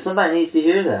 Because somebody needs to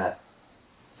hear that.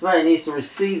 Somebody needs to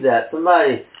receive that.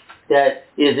 Somebody that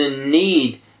is in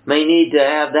need may need to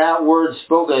have that word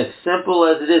spoken. As simple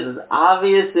as it is, as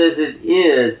obvious as it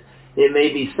is, it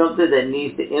may be something that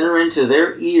needs to enter into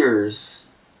their ears,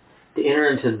 to enter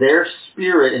into their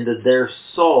spirit, into their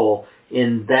soul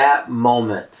in that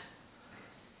moment.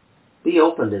 Be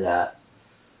open to that.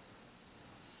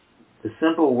 The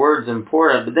simple word's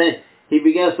important, but then he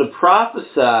begins to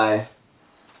prophesy,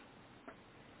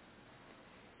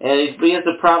 and he begins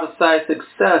to prophesy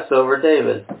success over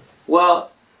David.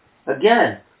 Well,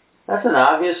 again, that's an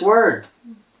obvious word.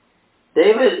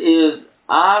 David is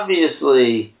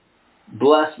obviously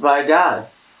blessed by God.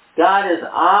 God is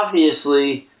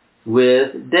obviously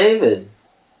with David.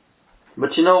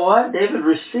 But you know what? David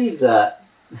received that.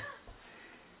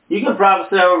 You can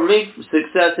prophesy over me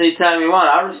success anytime you want.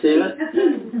 I'll receive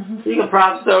it. You can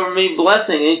prophesy over me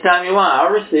blessing anytime you want.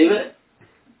 I'll receive it.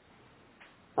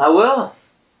 I will.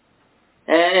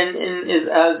 And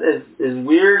as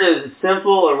weird, as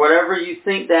simple, or whatever you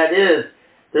think that is,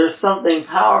 there's something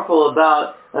powerful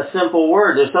about a simple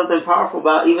word. There's something powerful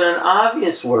about even an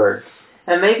obvious word.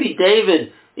 And maybe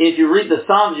David, if you read the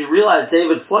Psalms, you realize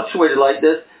David fluctuated like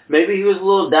this. Maybe he was a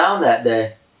little down that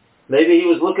day. Maybe he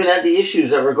was looking at the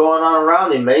issues that were going on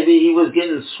around him. Maybe he was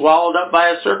getting swallowed up by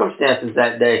his circumstances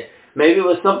that day. Maybe it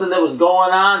was something that was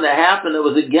going on that happened that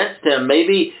was against him.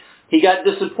 Maybe he got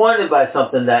disappointed by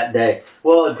something that day.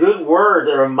 Well, a good word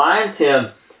that reminds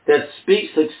him, that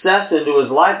speaks success into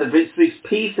his life, that speaks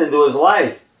peace into his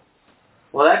life.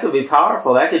 Well, that could be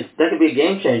powerful. That could be a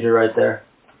game changer right there.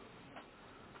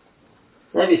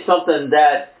 Maybe something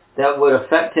that would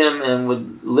affect him and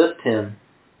would lift him.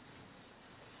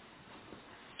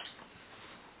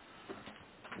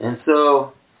 And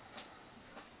so,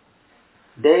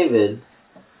 David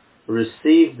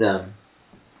received them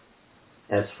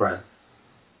as friends.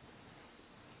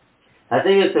 I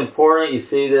think it's important you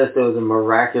see this. There was a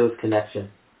miraculous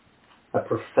connection, a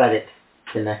prophetic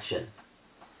connection,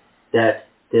 that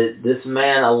this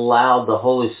man allowed the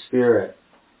Holy Spirit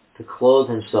to clothe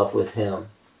himself with him.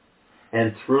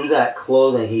 And through that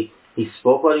clothing, he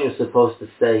spoke what he was supposed to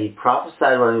say. He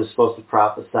prophesied what he was supposed to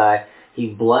prophesy. He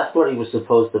blessed what he was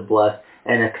supposed to bless.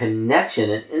 And a connection,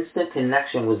 an instant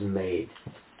connection was made.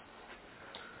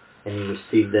 And he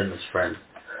received them as friends.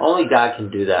 Only God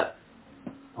can do that.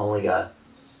 Only God.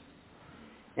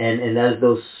 And as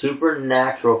those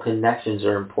supernatural connections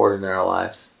are important in our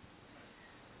lives.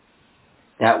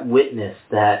 That witness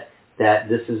that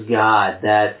this is God,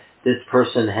 that this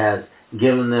person has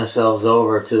given themselves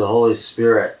over to the Holy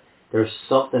Spirit. There's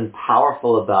something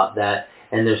powerful about that,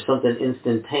 and there's something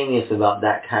instantaneous about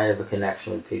that kind of a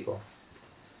connection with people.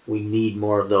 We need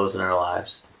more of those in our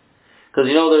lives. Because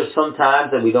there's some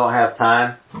times that we don't have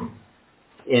time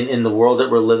in the world that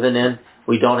we're living in.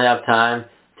 We don't have time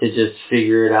to just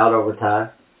figure it out over time.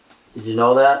 Did you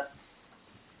know that?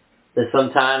 That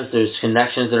sometimes there's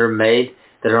connections that are made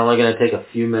that are only going to take a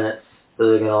few minutes, but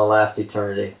they're going to last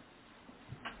eternity.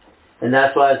 And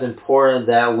that's why it's important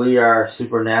that we are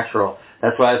supernatural.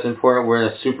 That's why it's important we're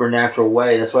in a supernatural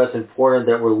way. That's why it's important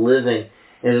that we're living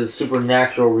in a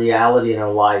supernatural reality in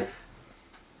our life.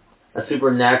 A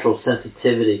supernatural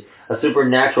sensitivity. A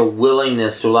supernatural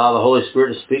willingness to allow the Holy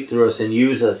Spirit to speak through us and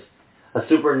use us. A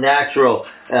supernatural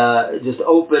just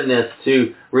openness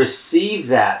to receive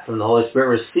that from the Holy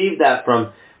Spirit. Receive that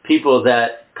from people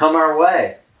that come our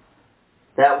way.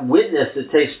 That witness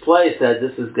that takes place that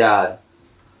this is God.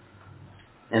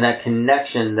 And that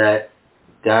connection that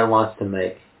God wants to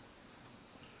make.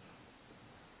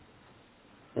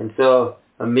 And so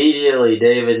immediately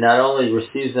David not only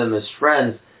receives them as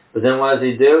friends, but then what does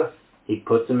he do? He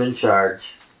puts them in charge.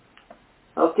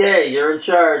 Okay, you're in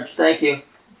charge. Thank you.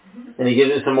 And he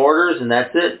gives them some orders, and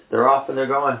that's it. They're off and they're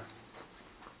going.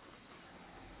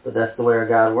 But that's the way our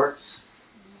God works.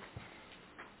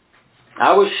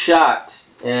 I was shocked,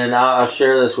 and I'll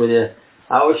share this with you.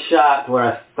 I was shocked when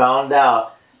I found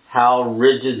out how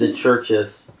rigid the church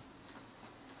is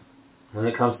when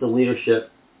it comes to leadership.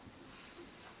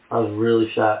 I was really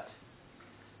shocked.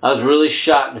 I was really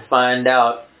shocked to find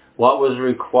out what was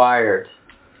required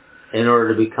in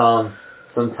order to become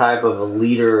some type of a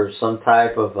leader or some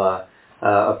type of a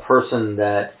person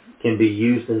that can be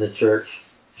used in the church.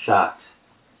 Shocked.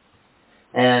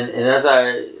 And as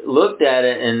I looked at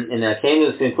it and I came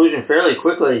to this conclusion fairly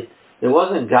quickly, it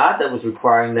wasn't God that was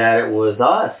requiring that, it was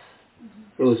us.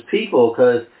 It was people,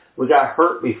 because we got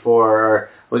hurt before, or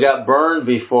we got burned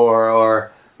before,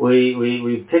 or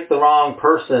we picked the wrong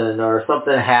person, or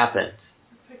something happened.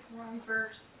 Picked the wrong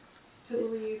verse to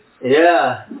believe.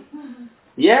 Yeah.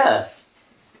 Yes.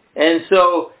 And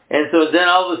so then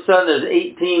all of a sudden there's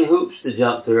 18 hoops to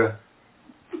jump through.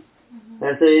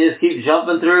 And so you just keep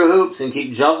jumping through hoops and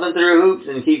keep jumping through hoops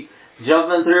and keep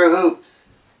jumping through hoops.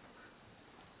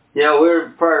 We're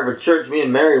part of a church. Me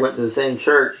and Mary went to the same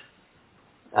church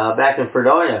back in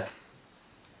Fredonia.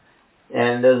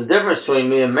 And there's a difference between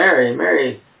me and Mary.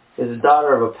 Mary is the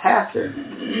daughter of a pastor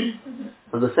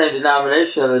of the same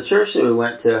denomination of the church that we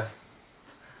went to.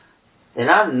 And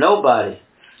I'm nobody.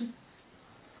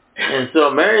 And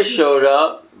so Mary showed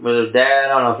up with her dad. I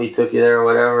don't know if he took you there or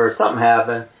whatever, or something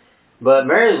happened. But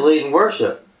Mary's leading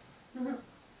worship.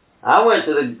 I went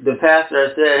to the pastor. I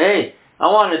said, hey, I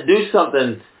want to do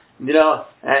something,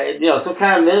 some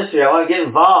kind of ministry. I want to get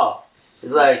involved.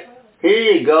 He's like, here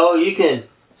you go. You can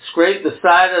scrape the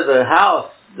side of the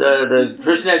house, the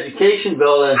Christian education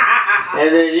building,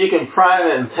 and then you can prime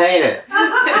it and paint it.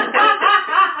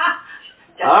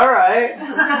 All right.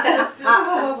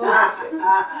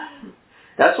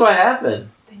 That's what happened.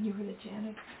 Then you were the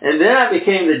janitor. And then I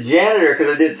became the janitor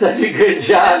because I did such a good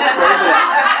job.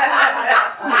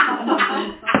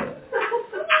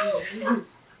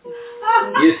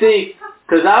 You see,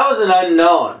 because I was an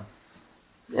unknown.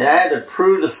 And I had to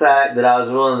prove the fact that I was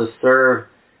willing to serve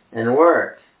and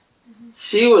work.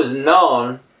 She was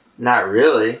known, not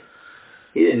really.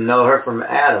 He didn't know her from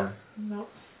Adam. Nope.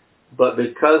 But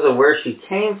because of where she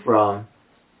came from,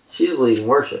 she's leading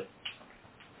worship.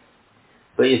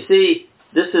 But you see,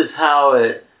 this is how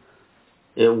it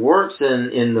works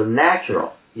in the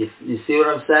natural. You see what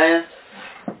I'm saying?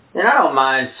 And I don't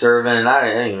mind serving, and I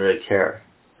don't even really care.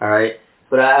 All right?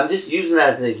 But I'm just using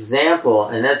that as an example,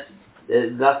 and that's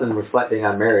nothing reflecting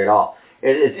on Mary at all.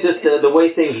 It's just the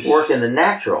way things work in the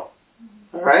natural.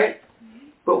 All right?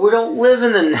 But we don't live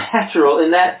in the natural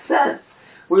in that sense.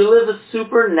 We live a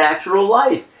supernatural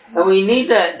life. And we need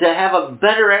to have a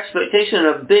better expectation,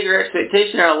 a bigger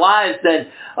expectation in our lives than,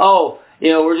 we're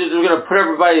going to put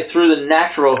everybody through the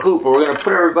natural hoop, or we're going to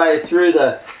put everybody through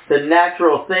the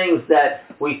natural things that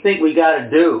we think we got to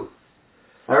do.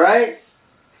 All right?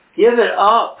 Give it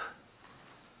up.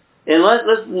 And let's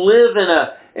live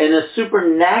in a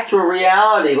supernatural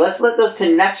reality. Let's let those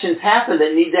connections happen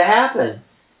that need to happen.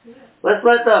 Let's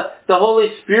let the Holy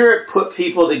Spirit put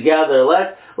people together.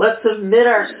 Let's submit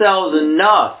ourselves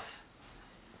enough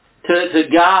to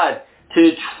God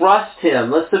to trust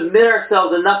Him. Let's submit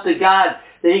ourselves enough to God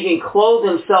that He can clothe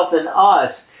Himself in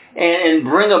us and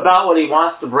bring about what He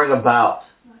wants to bring about.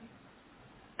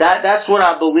 That's what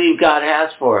I believe God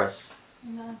has for us.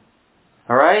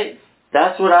 All right?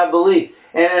 That's what I believe.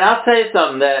 And I'll tell you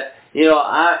something that,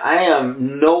 I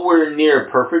am nowhere near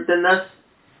perfect in this.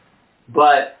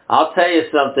 But I'll tell you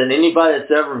something. Anybody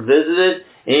that's ever visited,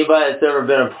 anybody that's ever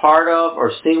been a part of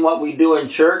or seen what we do in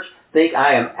church, think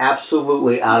I am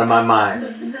absolutely out of my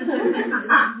mind.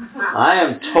 I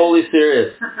am totally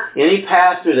serious. Any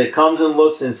pastor that comes and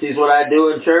looks and sees what I do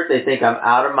in church, they think I'm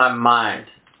out of my mind.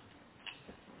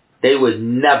 They would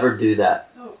never do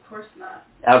that. Oh, of course not.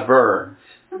 Ever.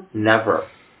 Never.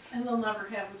 And they'll never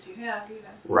have what you have either.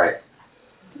 Right.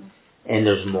 And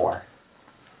there's more.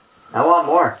 I want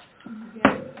more.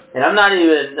 And I'm not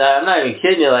even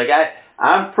kidding you. Like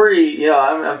I'm pretty,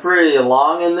 I'm pretty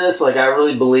along in this. Like I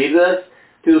really believe this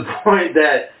to the point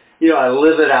that, I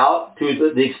live it out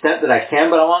to the extent that I can.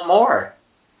 But I want more.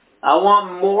 I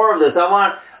want more of this. I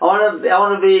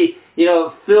want to be,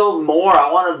 filled more.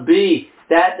 I want to be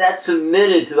that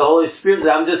submitted to the Holy Spirit.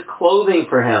 That I'm just clothing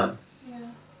for Him.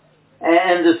 Yeah.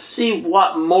 And to see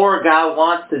what more God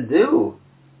wants to do.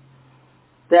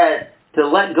 That to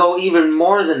let go even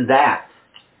more than that.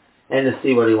 And to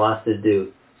see what He wants to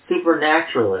do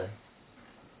supernaturally.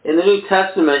 In the New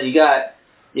Testament, you got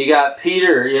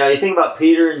Peter. You think about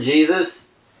Peter and Jesus,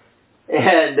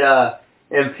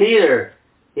 and Peter.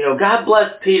 God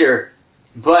blessed Peter,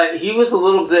 but he was a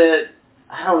little bit,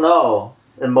 I don't know,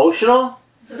 emotional.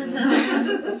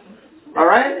 All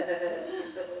right,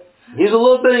 he was a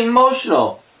little bit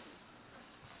emotional.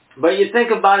 But you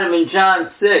think about him in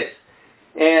John 6,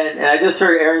 and I just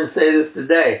heard Aaron say this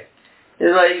today.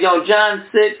 It's like, John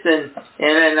 6,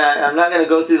 and I'm not going to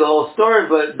go through the whole story,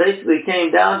 but basically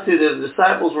came down to the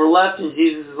disciples were left, and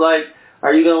Jesus is like,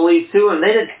 are you going to leave too? And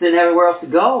they didn't have anywhere else to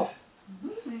go.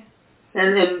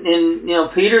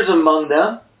 And Peter's among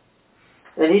them,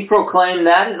 and he proclaimed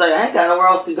that. He's like, I ain't got nowhere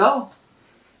else to go.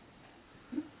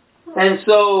 And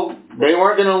so they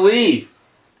weren't going to leave.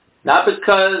 Not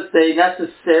because they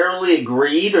necessarily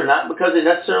agreed, or not because they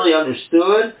necessarily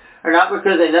understood, or not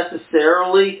because they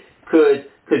necessarily could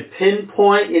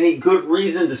pinpoint any good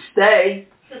reason to stay,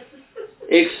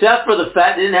 except for the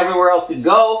fact they didn't have anywhere else to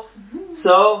go.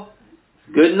 So,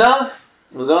 good enough.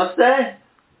 We're going to stay.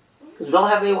 Because we don't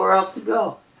have anywhere else to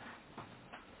go.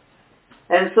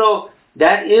 And so,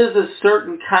 that is a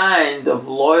certain kind of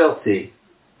loyalty.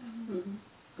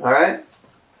 All right?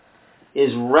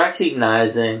 Is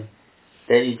recognizing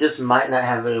that you just might not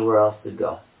have anywhere else to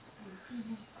go.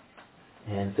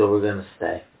 And so we're going to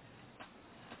stay.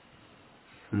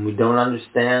 When we don't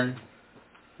understand,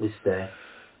 we stay.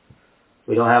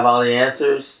 We don't have all the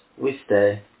answers, we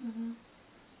stay.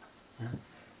 Yeah.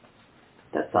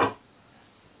 That's all.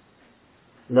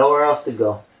 Nowhere else to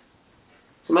go.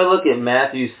 Somebody look at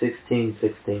Matthew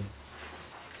 16:16.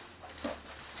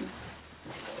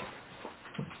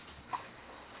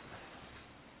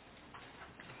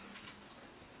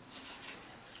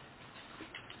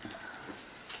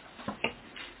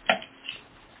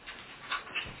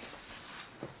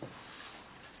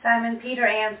 Simon Peter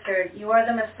answered, "You are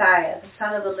the Messiah, the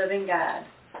Son of the living God."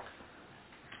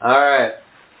 All right.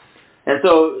 And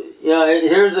so,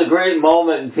 here's a great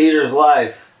moment in Peter's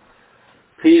life.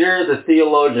 Peter, the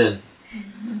theologian,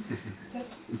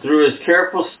 through his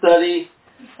careful study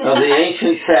of the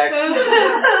ancient text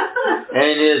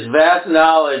and his vast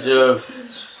knowledge of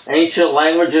ancient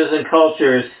languages and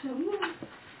cultures,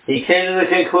 he came to the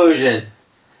conclusion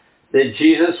that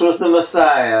Jesus was the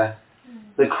Messiah,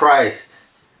 the Christ,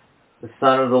 the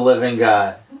Son of the living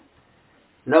God.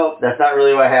 Nope, that's not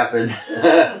really what happened.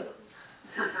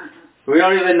 We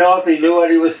don't even know if he knew what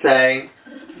he was saying.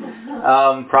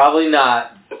 Probably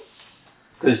not.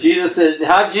 Because Jesus said,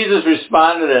 how Jesus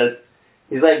responded to this,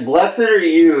 he's like, blessed are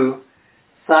you,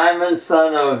 Simon,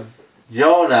 son of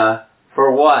Jonah,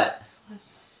 for what?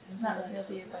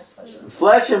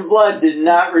 Flesh and blood did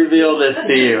not reveal this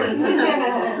to you.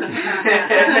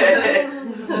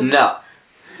 No.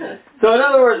 So in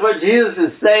other words, what Jesus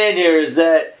is saying here is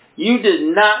that you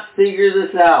did not figure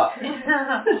this out.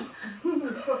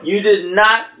 You did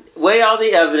not weigh all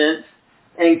the evidence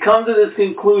and come to this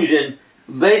conclusion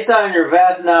based on your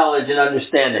vast knowledge and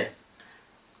understanding.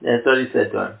 That's what he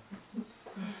said to him.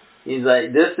 He's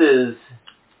like, this is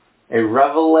a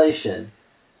revelation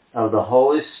of the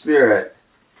Holy Spirit,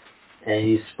 and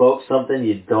he spoke something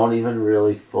you don't even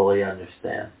really fully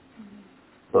understand.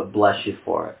 But bless you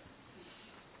for it.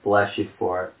 Bless you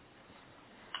for it.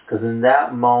 Because in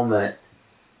that moment,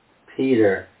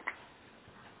 Peter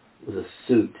was a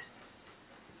suit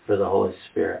for the Holy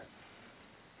Spirit.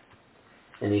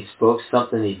 And he spoke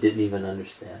something he didn't even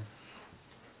understand.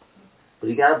 But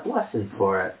he got a blessing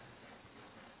for it.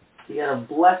 He got a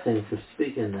blessing for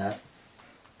speaking that.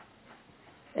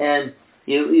 And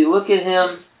you look at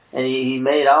him, and he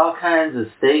made all kinds of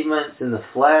statements in the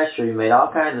flesh, or he made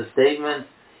all kinds of statements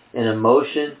in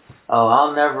emotion. Oh,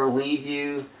 I'll never leave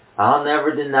you. I'll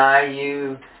never deny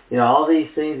you. You know, all these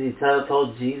things he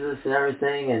told Jesus and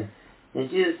everything. And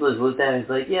Jesus looked at him and he's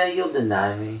like, yeah, you'll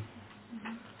deny me.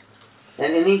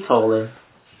 And he told him.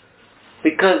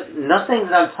 Because nothing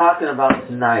that I'm talking about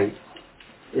tonight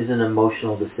is an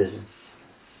emotional decision.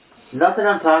 Nothing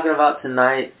I'm talking about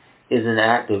tonight is an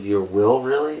act of your will,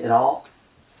 really, at all.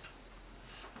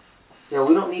 You know,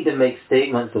 we don't need to make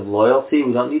statements of loyalty.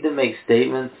 We don't need to make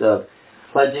statements of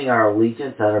pledging our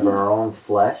allegiance out of our own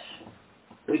flesh.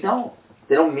 We don't.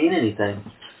 They don't mean anything.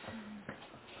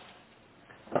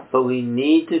 But we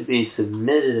need to be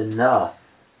submitted enough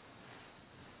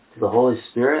to the Holy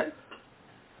Spirit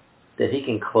that He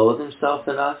can clothe Himself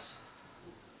in us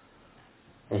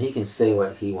and He can say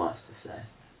what He wants to say.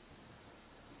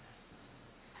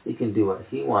 He can do what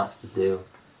He wants to do,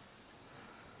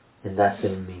 and that's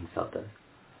going to mean something.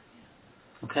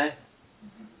 Okay?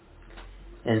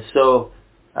 And so,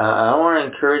 I don't want to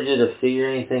encourage you to figure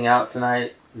anything out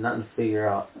tonight. Nothing to figure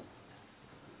out.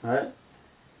 Alright?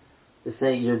 This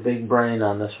ain't your big brain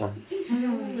on this one.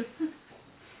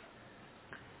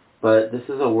 But this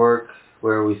is a work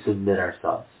where we submit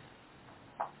ourselves.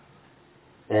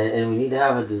 And we need to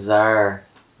have a desire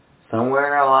somewhere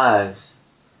in our lives.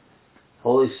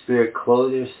 Holy Spirit,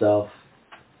 clothe yourself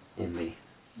in me.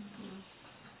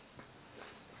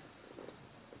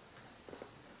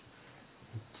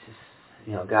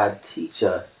 Just, God, teach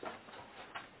us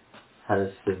how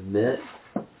to submit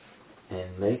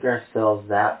and make ourselves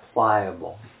that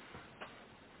pliable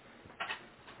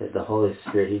that the Holy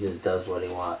Spirit, He just does what He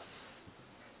wants.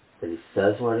 That He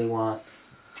says what He wants.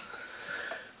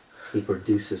 He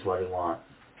produces what He wants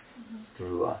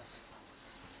through us.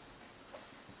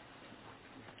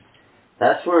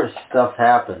 That's where stuff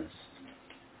happens.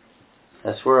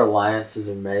 That's where alliances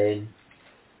are made.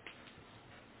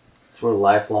 That's where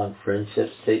lifelong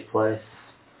friendships take place.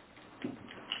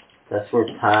 That's where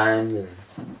time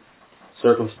and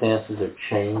circumstances are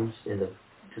changed in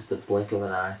just the blink of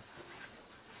an eye.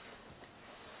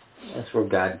 That's where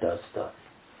God does stuff.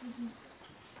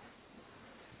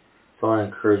 So I want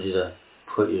to encourage you to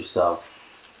put yourself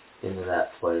into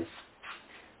that place.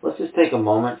 Let's just take a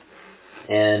moment,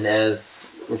 and as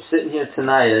we're sitting here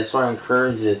tonight, I just want to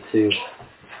encourage you to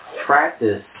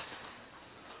practice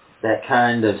that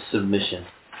kind of submission.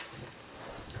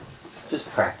 Just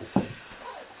practice it.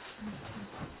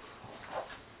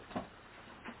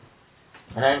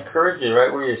 And I encourage you,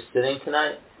 right where you're sitting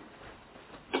tonight,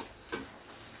 just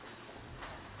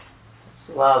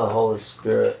allow the Holy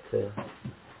Spirit to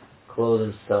clothe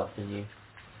Himself in you.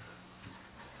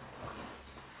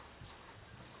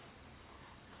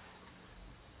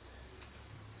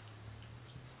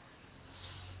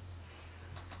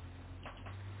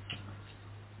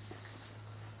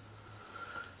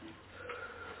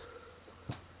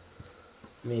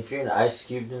 I mean, if you're an ice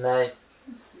cube tonight,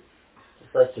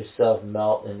 just let yourself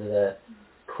melt into that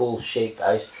cool shaped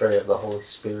ice tray of the Holy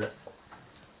Spirit.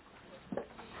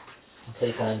 And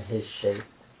take on His shape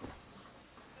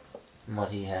and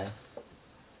what He has.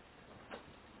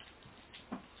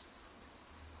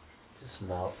 Just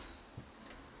melt.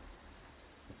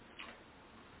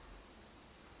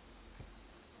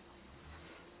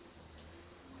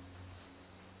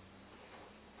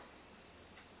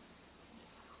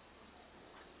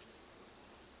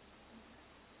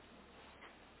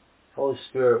 Holy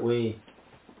Spirit, we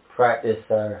practice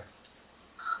our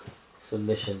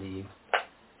submission to You.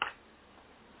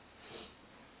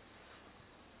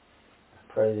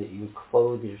 I pray that You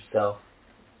clothe Yourself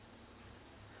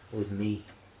with me.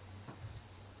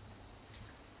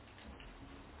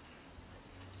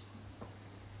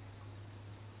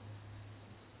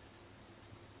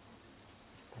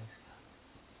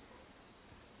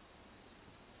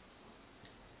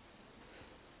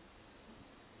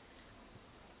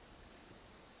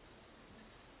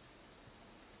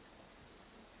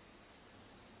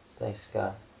 Thanks,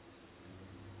 God.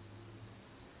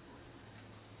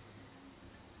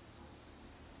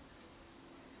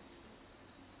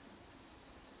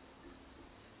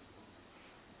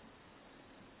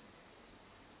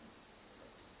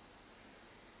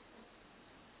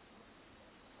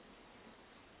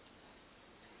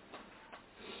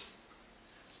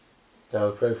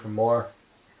 God, we pray for more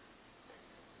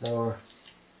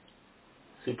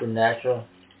supernatural,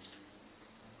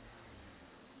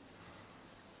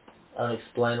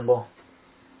 unexplainable,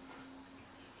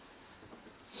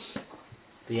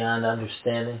 beyond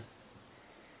understanding.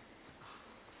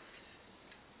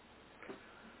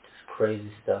 Just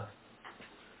crazy stuff.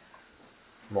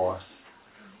 More,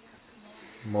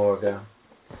 God.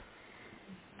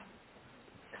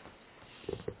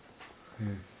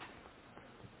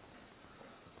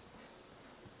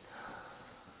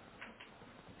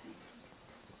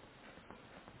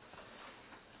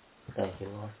 Thank you,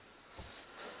 Lord.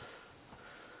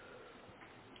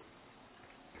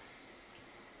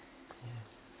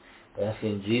 We ask you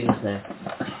in Jesus' name.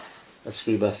 Let's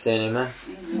speak by saying amen.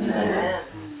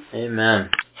 Amen.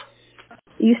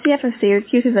 UCF of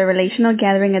Syracuse is a relational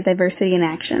gathering of diversity in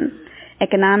action.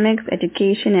 Economics,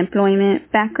 education,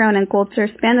 employment, background, and culture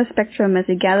span the spectrum as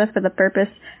we gather for the purpose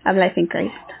of life in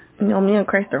Christ. You know, me and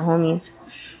Christ are homies.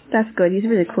 That's good. He's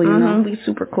really cool, you know. We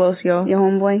super close, yo. Your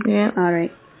homeboy? Yeah. All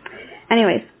right.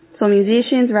 Anyways, so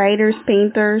musicians, writers,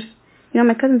 painters. You know,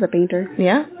 my cousin's a painter.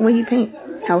 Yeah? What do you paint?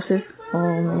 Houses.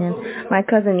 Oh, man. My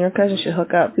cousin, your cousin should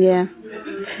hook up. Yeah.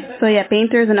 So yeah,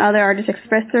 painters and other artists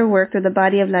express their work through the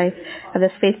body of life of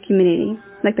this faith community,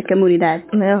 like the comunidad.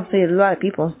 Yeah, see, there's a lot of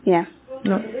people. Yeah.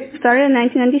 No. Started in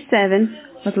 1997.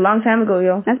 That's a long time ago,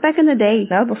 yo. That's back in the day.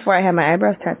 That was before I had my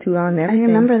eyebrows tattooed on and everything. I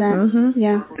remember that. Mm-hmm.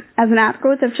 Yeah. As an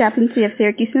outgrowth of chaplaincy of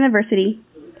Syracuse University,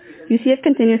 UCF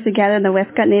continues to gather in the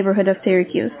Westcott neighborhood of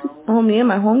Syracuse. Oh, me and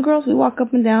my homegirls, we walk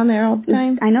up and down there all the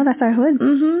time. I know, that's our hood.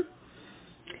 Mm-hmm.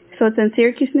 So it's in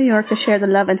Syracuse, New York to share the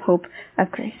love and hope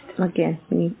of Christ. Again,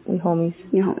 we homies.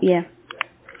 You know, yeah.